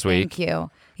you go on this week? Thank you.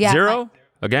 Yeah. 0?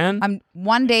 Again? I'm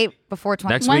one date before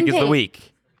 20. Next One week is the date.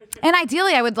 week. And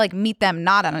ideally, I would like meet them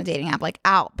not on a dating app, like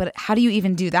out. But how do you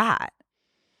even do that?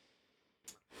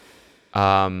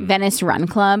 Venice Run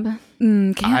Club.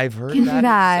 I've heard can't do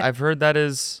that. I've heard that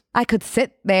is. I could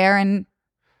sit there and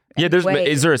Yeah, there's. wait.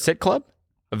 Is there a sit club?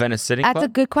 A Venice City that's club? a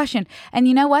good question. And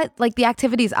you know what? Like the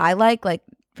activities I like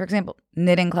for example,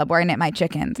 knitting club where I knit my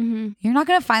chickens. You're not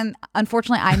going to find,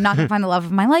 unfortunately, I'm not going to find the love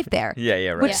of my life there. Yeah,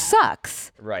 right. Which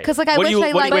sucks. Right. Because like I What do wish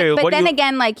you- I what do like. you- But what do then you-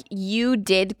 again, like you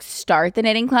did start the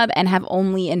knitting club and have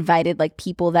only invited like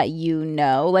people that you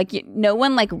know. Like no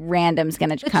one like random's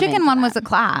gonna The come. chicken into one that. was a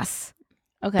class.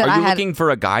 Okay. that Are I you had- looking for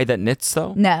a guy that knits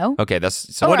though? No. Okay, that's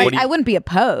so. Or what do you, I wouldn't be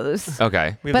opposed.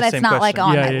 okay. We have But the it's same not like question.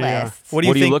 on Yeah, my yeah, yeah. list. What do you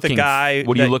What are you think looking? the guy?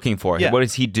 What are you that- looking for? Yeah. What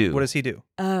does he do? What does he do?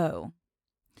 Oh.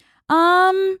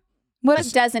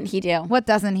 What doesn't he do? What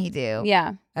doesn't he do?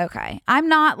 Yeah. Okay. I'm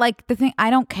not like the thing. I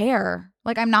don't care.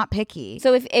 Like I'm not picky.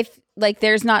 So if like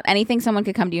there's not anything someone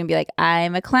could come to you and be like,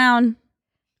 I'm a clown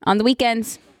on the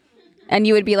weekends, and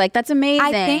you would be like, that's amazing.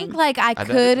 I think like I bet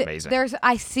it's could. amazing.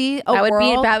 I see a that would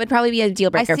world. that would probably be a deal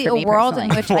I breaker see for a me world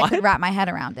personally. in which I could wrap my head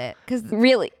around it. Because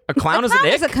Really? A clown is an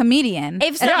is a ick. comedian.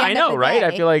 If at Yeah, the I end of know, the right? I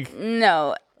day. feel like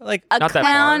No. Like A Not that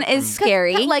clown far is from-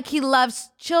 scary. Like he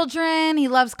loves children, he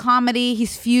loves comedy.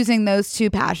 He's fusing those two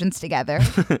passions together.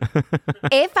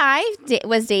 If I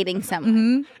was dating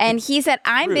someone and he said,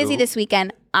 I'm busy this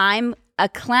weekend, I'm a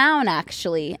clown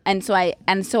actually. And so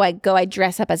I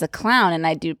dress up as a clown and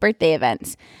I do birthday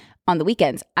events. on the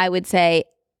weekends, I would say,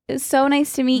 "It's so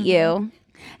nice to meet you."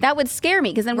 That would scare me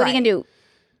because then what are you gonna do?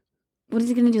 What is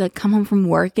he gonna do? Like come home from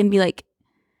work and be like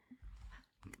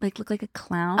look like a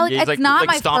clown? Like, Yeah, he's it's not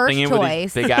my stomping first in with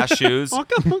choice. his big ass shoes.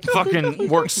 Fucking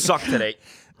work sucked today.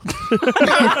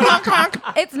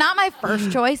 It's not my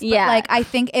first choice, but Yeah. like I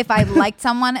think if I liked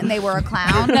someone and they were a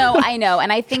clown, No, I know,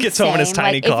 and I think Gets home in his same.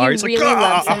 tiny like, car. If He's you like, really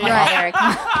love "Ah." someone,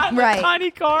 Right. right?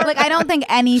 Tiny car. Like I don't think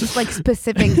any like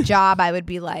specific job I would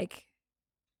be like,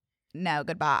 no,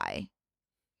 goodbye.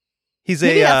 He's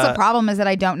Maybe that's the a problem is that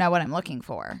I don't know what I'm looking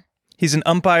for. he's an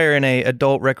umpire in a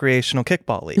adult recreational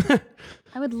kickball league.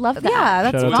 I would love that. Yeah,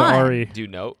 that's Shout out fun. to Ari. Do you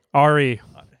know? Ari,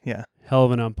 Yeah, hell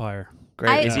of an umpire.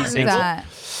 great. Is he I single? that.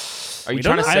 Are you We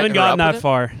trying don't to I set haven't her gotten up that with it?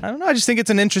 far. I don't know. I just think it's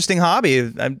an interesting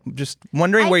hobby. I'm just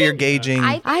wondering where you're gauging.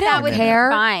 I think I that don't would care.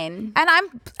 be fine. And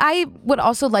I would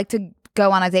also like to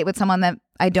go on a date with someone that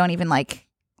I don't even like.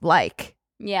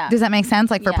 Yeah. Does that make sense?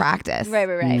 Like for Yeah. practice.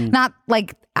 Right. Not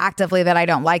like actively that I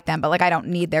don't like them, but like I don't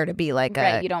need there to be like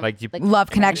Right. a You don't Like you- love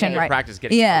connection, You could right? practice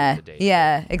getting Yeah. started with the date.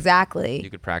 Yeah, exactly.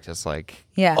 You could practice like,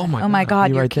 Yeah. oh my God,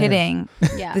 you you're right there. kidding.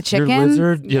 Yeah. The chicken? Your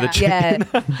lizard? Yeah, the Yeah. chicken.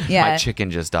 Yeah. Yeah. My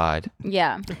chicken just died.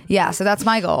 Yeah. Yeah, so that's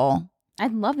my goal. I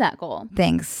love that goal.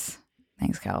 Thanks,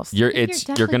 Kels. You're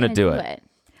Definitely gonna do it.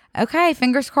 Okay,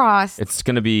 fingers crossed. It's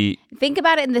gonna be Think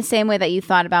about it in the same way that you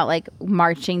thought about like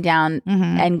marching down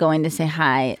and going to say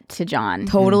hi to John.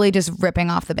 Totally just ripping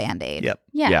off the Band-Aid. Yep.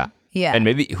 Yeah. Yeah. And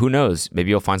maybe who knows? Maybe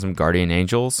you'll find some guardian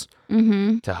angels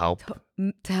to help.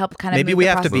 To help kind of Maybe move we the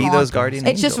have to process be along. those guardian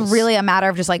It's angels. just really a matter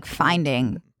of just like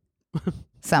finding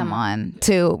someone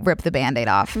to rip the Band-Aid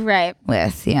off Right.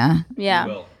 with. Yeah.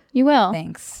 Yeah. You will.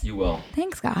 Thanks. You will.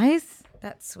 Thanks, guys.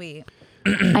 That's sweet.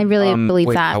 I really believe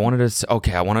wait, that. I wanted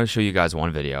to show you guys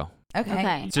one video.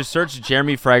 Okay. So search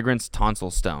Jeremy Fragrance tonsil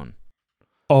stone.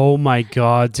 Oh my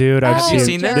god, dude! I've Oh, Have you seen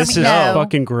seen this? This is No.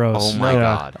 fucking gross. Oh my Yeah.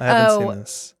 God. I haven't Oh. seen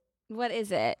this. What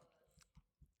is it?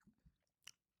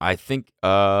 I think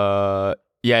yeah,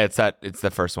 it's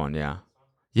the first one, yeah.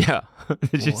 Yeah.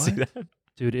 Did you see that?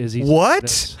 Dude, Izzy.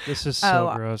 What? This is so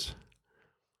Oh. gross.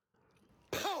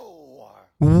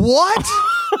 What?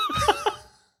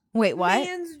 Wait, what?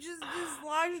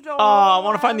 Oh, I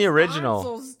want to find the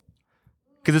original.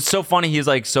 Cuz it's so funny, he's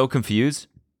like so confused.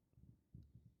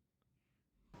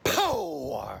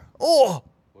 Oh.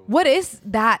 What is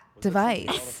that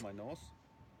device?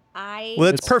 Well,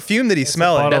 it's perfume that he's a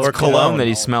smelling, bottle That's or cologne that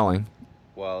he's smelling.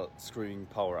 While screaming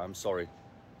power. I'm sorry.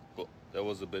 Well, that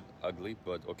was a bit ugly,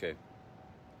 but okay.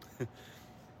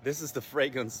 This is the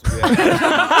fragrance we have. What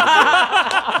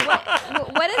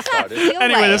does that feel like?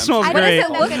 Anyway, this smells What great. does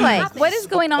it look like? What is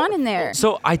going on in there?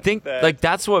 So I think like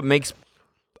that's what makes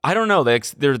I don't know. There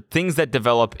are things that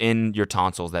develop in your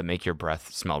tonsils that make your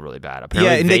breath smell really bad.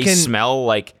 Apparently, and they they can- smell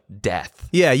like death.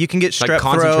 Yeah, you can get Like strep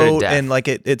concentrated throat death. and like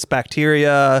it's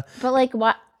bacteria. But like,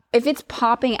 what if it's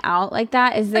popping out like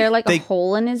that? Is there like a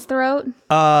hole in his throat?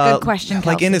 Good question,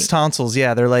 Like in his Kelsey. tonsils,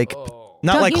 yeah, they're like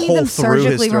not Don't like you need hole them through his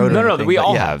surgically throat. or removed? No, anything, we but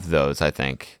all yeah. have those. I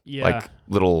think, Yeah. like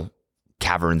little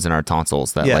caverns in our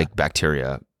tonsils that Yeah. like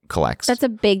bacteria collects. That's a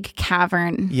big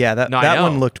cavern. Yeah, No, I that know.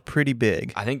 one looked pretty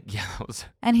big. I think that was.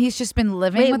 And he's just been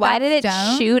living Wait, with why that did it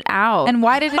stone? shoot out? And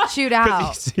why did it shoot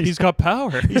out? He's got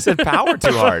power. He said power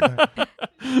too hard.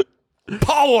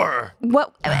 Power.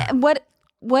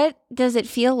 what does it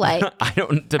feel like? I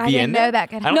don't to I be didn't in know there. that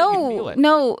could I don't think you feel it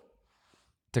No.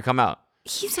 to come out.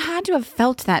 He's had to have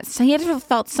felt that. So he had to have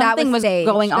felt something was staged.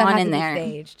 going That on had in to be there.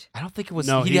 staged. I don't think it was.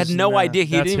 No, he had he's- no nah, idea.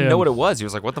 He that's didn't even know him. what it was. He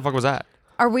was like, "What the fuck was that?"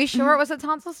 Are we sure it was a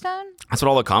tonsil stone? That's what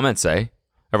all the comments say.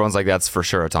 Everyone's like, "That's for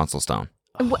sure a tonsil stone."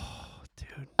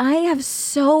 I have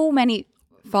so many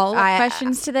follow-up I-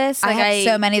 questions to this. I Like, have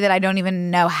so many that I don't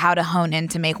even know how to hone in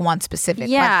to make one specific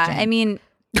Yeah, question. I mean,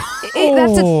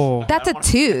 That's a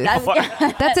tooth. That's a Like,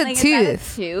 is that a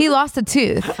tooth. tooth? He lost a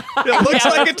tooth. It looks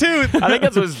like a tooth. I think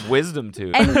that's his wisdom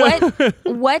tooth.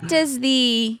 and what does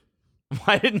the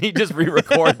Why didn't he just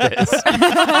re-record this? Like,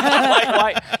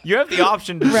 why? You have the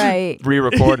option to Right.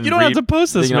 re-record. And You don't have to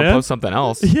post this, man. Post something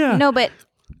else. Yeah. no, but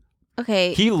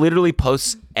okay. He literally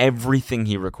posts everything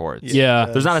he records. Yeah.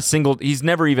 There's not a single. He's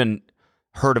never even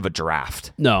heard of a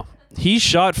draft. No. He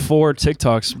shot 4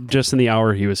 TikToks just in the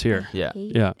hour he was here. Yeah.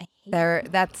 Yeah.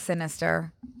 That's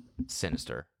sinister.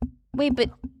 Sinister. Wait, but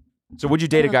So would you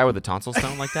date a guy with a tonsil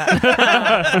stone like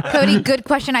that? Cody, good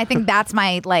question. I think that's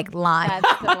my line.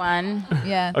 that's the one.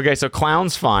 Yeah. Okay, so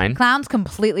clown's fine. Clown's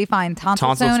completely fine. Tonsil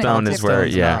Tonsil stone is where,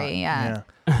 yeah. Yeah.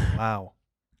 Wow.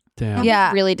 Damn.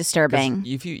 Yeah. Really disturbing.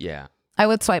 If you, yeah. I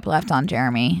would swipe left on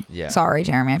Jeremy. Yeah. Sorry,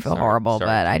 Jeremy. I feel Sorry. horrible, Sorry,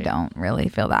 but I Kate. don't really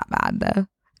feel that bad though.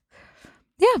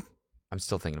 Yeah. I'm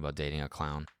still thinking about dating a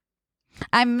clown.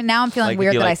 I'm feeling Like,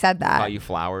 weird if that you, I said Buy that. you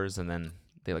flowers and then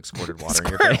they like squirted water in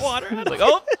your face. Water. It's like,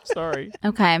 oh, sorry.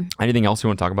 Okay. Anything else you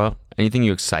want to talk about? Anything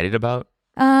you excited about?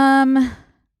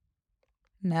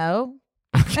 No.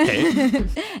 Okay.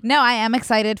 No, I am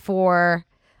excited for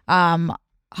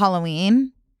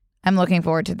Halloween. I'm looking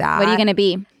forward to that. What are you gonna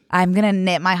be? I'm gonna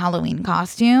knit my Halloween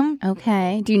costume.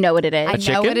 Okay. Do you know what it is?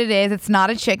 I know what it is. It's not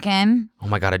a chicken. Oh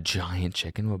my god, a giant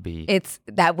chicken would be.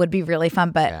 That would be really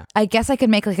fun, but Yeah. I guess I could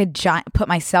make like a giant. Put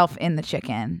myself in the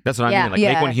chicken. That's what I Yeah. mean. Like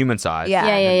Yeah. make one human size. Yeah.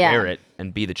 Yeah, and yeah, yeah. Wear it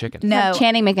and be the chicken. No, Have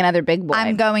Channing make another big boy.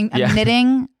 I'm Yeah.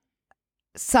 knitting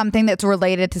something that's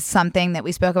related to something that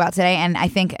we spoke about today, and I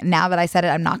think now that I said it,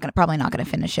 I'm probably not gonna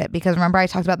finish it because remember I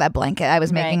talked about that blanket I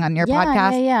was making on your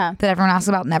podcast Yeah. that everyone asked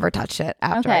about. Never touched it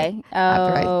after Okay.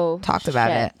 after I talked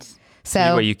about it. So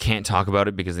Anyway, you can't talk about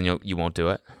it because then you won't do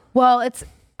it. well,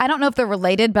 I don't know if they're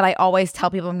related, but I always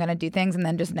tell people I'm gonna do things and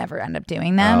then just never end up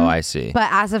doing them. Oh, I see. But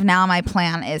as of now, my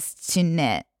plan is to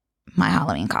knit my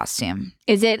Halloween costume.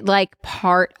 Is it like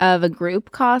part of a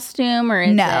group costume or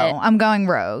is No, it? I'm going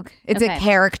rogue. It's Okay. a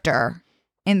character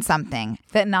in something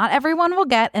that not everyone will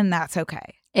get, and that's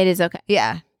okay. It is okay.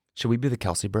 Yeah. Should we be the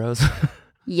Kelsey Bros?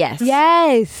 Yes.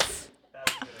 Yes.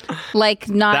 Like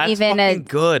not That's even fucking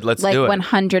good. Let's like do it.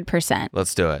 100%.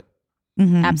 Let's do it.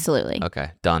 Mhm. Absolutely.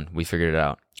 Okay, done. We figured it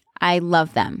out. I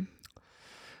love them.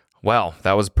 Well,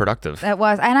 that was productive. That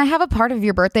was, and I have a part of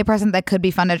your birthday present that could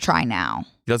be fun to try now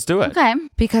Let's do it. Okay.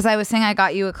 because I was saying I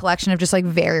got you a collection of just like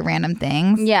very random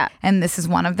things. Yeah. And this is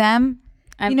one of them.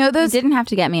 You know those- You didn't have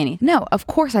to get me anything. No, of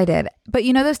course I did. But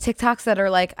you know those TikToks that are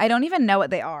like, I don't even know what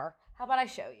they are. How about I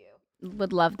show you?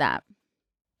 Would love that.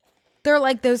 They're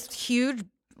like those huge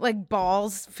like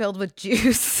balls filled with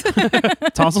juice.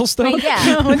 Tonsil stone?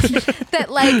 Yeah. that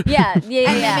like Yeah. Yeah.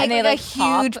 and Yeah. they make like a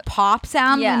pop. huge pop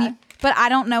sound. Yeah. When you, but I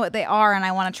don't know what they are, and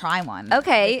I want to try one.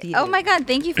 Okay. with you. Oh my God.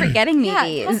 Thank you for getting me Yeah,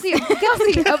 these.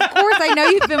 Kelsey, of course I know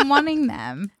you've been wanting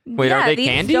them. Wait, Yeah, are they these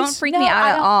candies? Don't freak me No, out I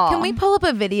at don't- all. Can we pull up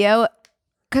a video?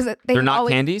 Because They're not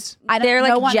always, candies? I don't, They're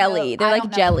no like one jelly. knows- They're I like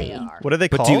don't know jelly. what they are. What are they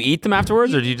But called? do you eat them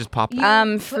afterwards or do you just pop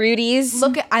them? Fruities.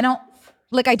 Look,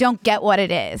 I don't get what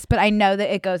it is, but I know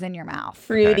that it goes in your mouth.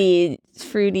 fruity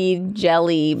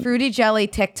jelly. Fruity jelly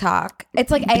TikTok.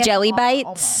 It's like Jelly ASMR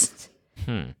bites.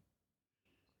 almost.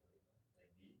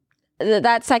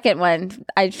 That second one,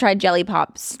 I tried jelly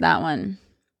pops. That one.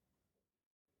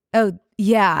 Oh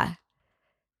yeah,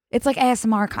 it's like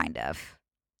ASMR kind of.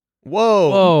 Whoa.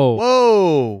 Whoa.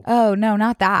 Whoa. Oh no,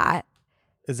 not that.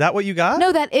 Is that what you got?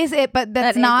 No, that is it, but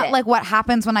that's That is not it. like what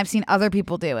happens when I've seen other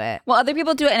people do it. Well, other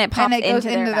people do it and it pops And it goes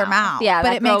into their mouth. Yeah, but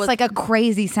that it girl makes was- like a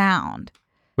crazy sound.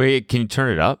 Wait, can you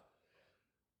turn it up?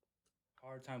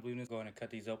 Hard time believing this. Go ahead and cut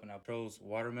these open. I chose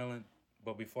watermelon.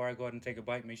 But before I go ahead and take a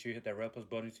bite, make sure you hit that red plus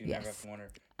button so you never have to wonder.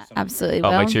 Absolutely. Oh,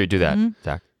 will. make sure you do that,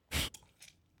 Zach.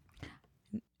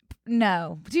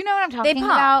 No. Do you know what I'm talking pop.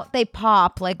 about? They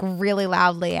pop like really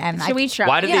loudly, and Should we try?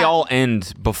 Why did they Yeah. all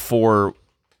end before,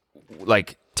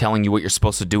 like, telling you what you're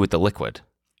supposed to do with the liquid?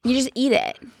 You just eat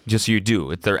it. Just so you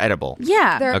do. They're edible.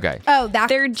 Yeah. They're- Okay. Oh, that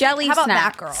They're jelly How about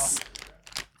snacks. that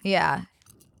girl? Yeah.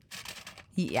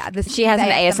 Yeah. This She has an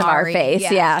ASMR -y.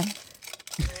 face. Yeah.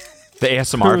 The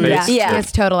ASMR Cool. face? Yeah.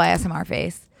 It's total ASMR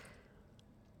face.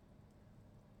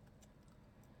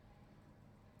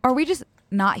 Are we just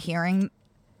not hearing?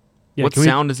 Yeah, What can we-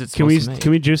 sound is it Can we supposed to make?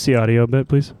 can we juice the audio a bit,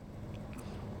 please?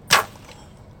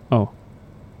 Oh.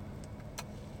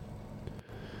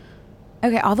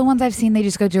 Okay, all the ones I've seen, they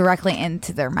just go directly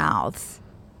into their mouths.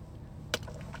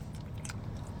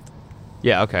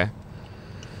 Yeah, okay.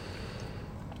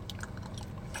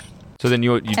 So then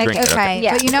you drink Okay, it. Okay.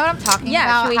 Yeah. but you know what I'm talking Yeah.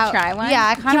 about? Should we How- try one? Yeah,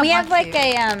 I kind Can of we have want like to.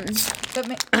 a But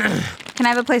ma- Can I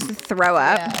have a place to throw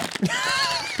up?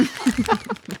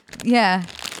 yeah,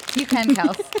 you can,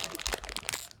 Kels.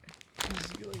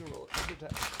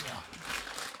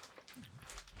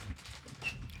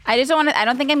 I just don't want to. I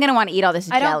don't think I'm gonna want to eat all this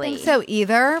I jelly. don't think so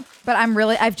either, but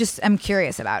I'm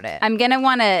curious about it. I'm gonna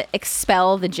want to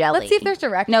expel the jelly. Let's see if there's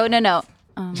directions. No.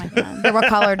 Oh my God. What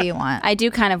color do you want? I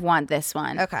do kind of want this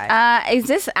one. Okay. Is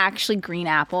this actually green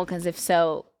apple? Because if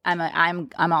so, I'm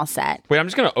all set. Wait, I'm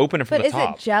just going to open it from But the is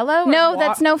top. it Jello? or No,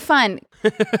 that's no fun.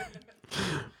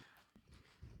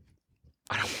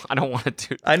 I don't want to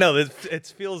do I know. It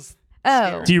feels.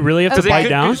 Oh, Do you really have to Because bite it could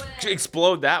down? just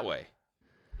explode that way.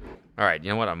 All right, you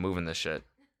know what? I'm moving this shit.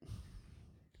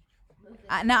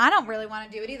 no, I don't really want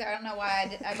to do it either. I don't know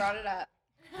why I brought it up.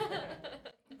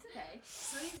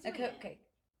 It's okay. Okay.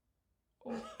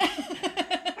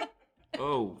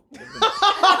 Oh.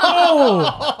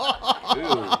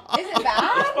 Oh. Is it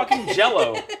bad? Fucking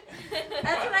Jello.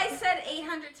 That's what I said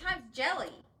 800 times. Jelly.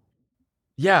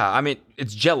 Yeah, I mean,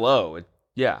 it's Jell-O.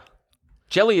 Yeah.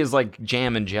 Jelly is like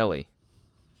jam and jelly.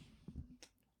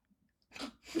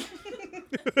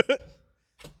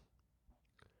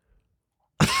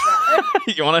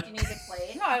 You want to?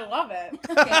 No, I love it.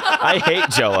 I hate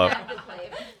Jell-O.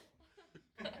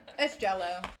 It's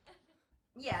Jell-O.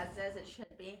 Yeah, as it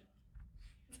should be.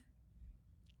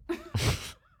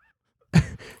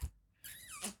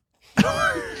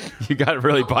 You got to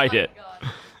really bite it.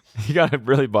 You got to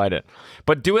really bite it.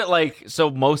 But do it like so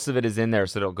most of it is in there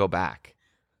so it'll go back.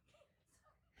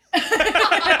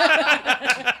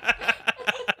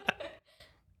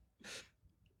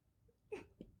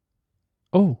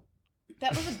 Oh.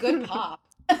 That was a good pop.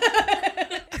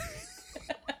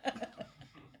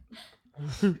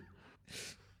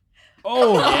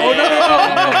 Oh.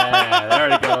 Yeah, there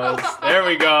it goes. There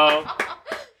we go.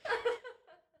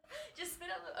 Just spit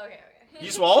out the. Okay. You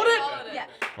swallowed it? Yeah.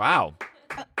 Wow.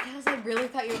 Guys, I really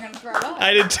thought you were going to throw up.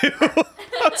 I did too.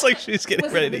 I was like, she's getting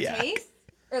Was ready it to the yak. taste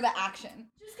or the action?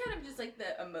 Just kind of just like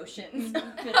the emotions.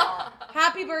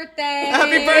 Happy birthday.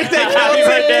 Happy birthday, Happy Kelsey.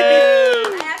 birthday.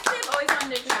 I actually have always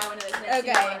wanted to try one of those next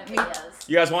Okay. to one of videos.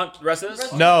 You guys want the rest of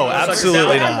this? No, Looks like a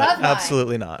absolutely salad. I love not. mine.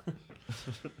 Absolutely not.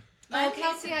 Oh,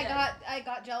 Kelsey, I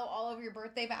got Jello all over your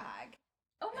birthday bag.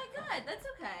 Oh my god, that's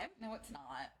okay. No, it's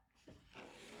not.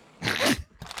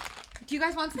 Do you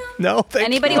guys want some? No, thank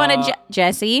Anybody you. want a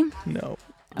Jesse? No.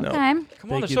 Okay. No. Come on, Thank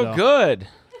they're you, so though. good.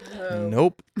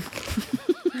 Nope.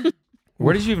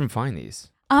 Where did you even find these?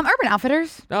 Urban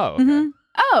Outfitters. Oh, okay.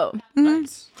 Oh.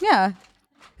 Nice. Yeah.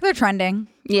 They're trending.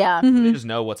 Yeah. They just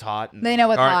know what's hot. And, They know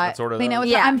what's all right, hot. let's order They know those.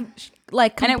 what's Yeah. hot. I'm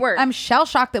like, And it worked. I'm shell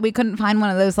shocked that we couldn't find one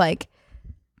of those like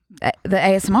the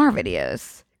ASMR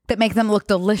videos that make them look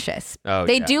delicious. Oh,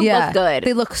 They yeah. do Yeah. look good.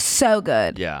 They look so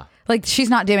good. Yeah. Like she's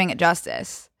not doing it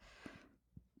justice.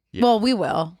 Yeah. Well, we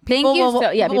will. Thank People you will, so-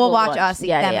 yeah, people people will watch will us eat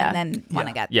yeah, them yeah. and then want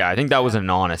to get. Yeah, I think that was an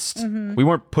honest. We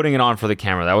weren't putting it on for the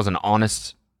camera. That was an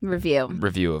honest Review.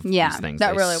 review of Yeah, these things.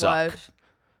 That They really suck. was.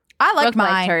 I liked Brooke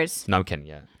liked mine. hers. No, I'm kidding.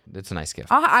 Yeah, it's a nice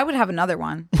gift. I would have another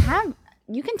one.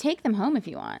 You can take them home if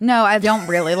you want. No, I don't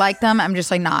really like them. I'm just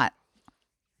like not.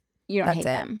 You don't That's hate it.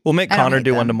 them. We'll make I don't Connor hate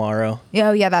do one them. tomorrow.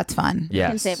 Oh yeah, that's fun. Yes. You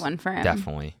can save one for him.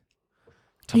 Definitely.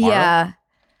 Tomorrow? Yeah,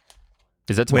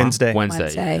 Is that tomorrow? Wednesday.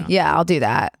 Wednesday. Yeah, I'll do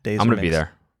that. Days I'm are gonna be mixed.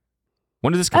 there.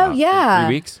 When does this come Oh, out? yeah.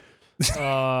 3 weeks.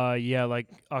 Yeah, like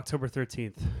October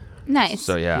 13th. Nice.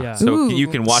 So yeah. Yeah. So Ooh. you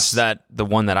can watch that, the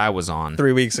one that I was on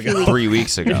 3 weeks ago. 3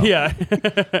 weeks ago. Yeah.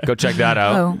 Go check that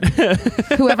out.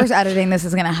 Oh, whoever's editing this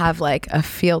is gonna have like a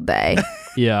field day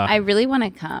Yeah. I really want to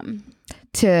come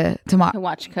to to watch.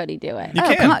 watch Cody do it. You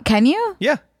Oh, can. can you?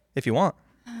 Yeah, if you want.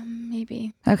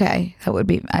 Maybe. Okay, that would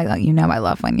be. I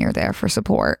love when you're there for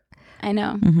support. I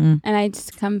know. Mm-hmm. And I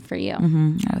just come for you.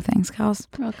 Mm-hmm. Oh, thanks, Kels.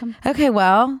 You're welcome. Okay,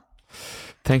 well,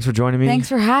 Thanks for joining me. thanks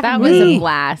for having That me. was a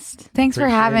blast. Thanks for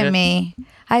Appreciate having it. me.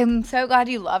 I'm so glad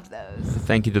you loved those.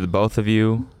 Thank you to the both of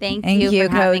you. Thank Thank you you,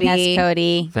 for having Cody. us,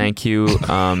 Cody. Thank you.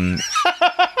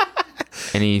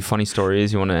 Any funny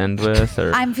stories you want to end with?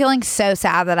 Or I'm feeling so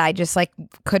sad that I just like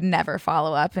could never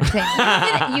follow up and say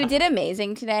You did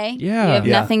amazing today. Yeah. You have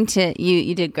Yeah. nothing to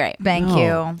you did great. thank No.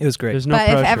 you. It was great. There's no But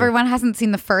pressure. if everyone hasn't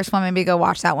seen the first one, maybe go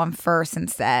watch that one first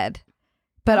instead.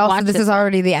 But also, Watch this this is one.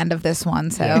 already the end of this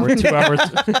one, so Yeah, we're 2 hours.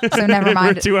 so never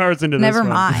mind. We're 2 hours into Never this one.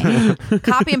 mind.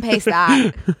 Copy and paste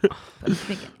that. From the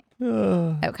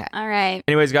beginning. Okay. All right.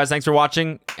 anyways, guys, thanks for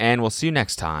watching, and we'll see you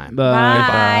next time. Bye.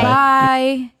 Bye.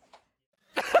 Bye.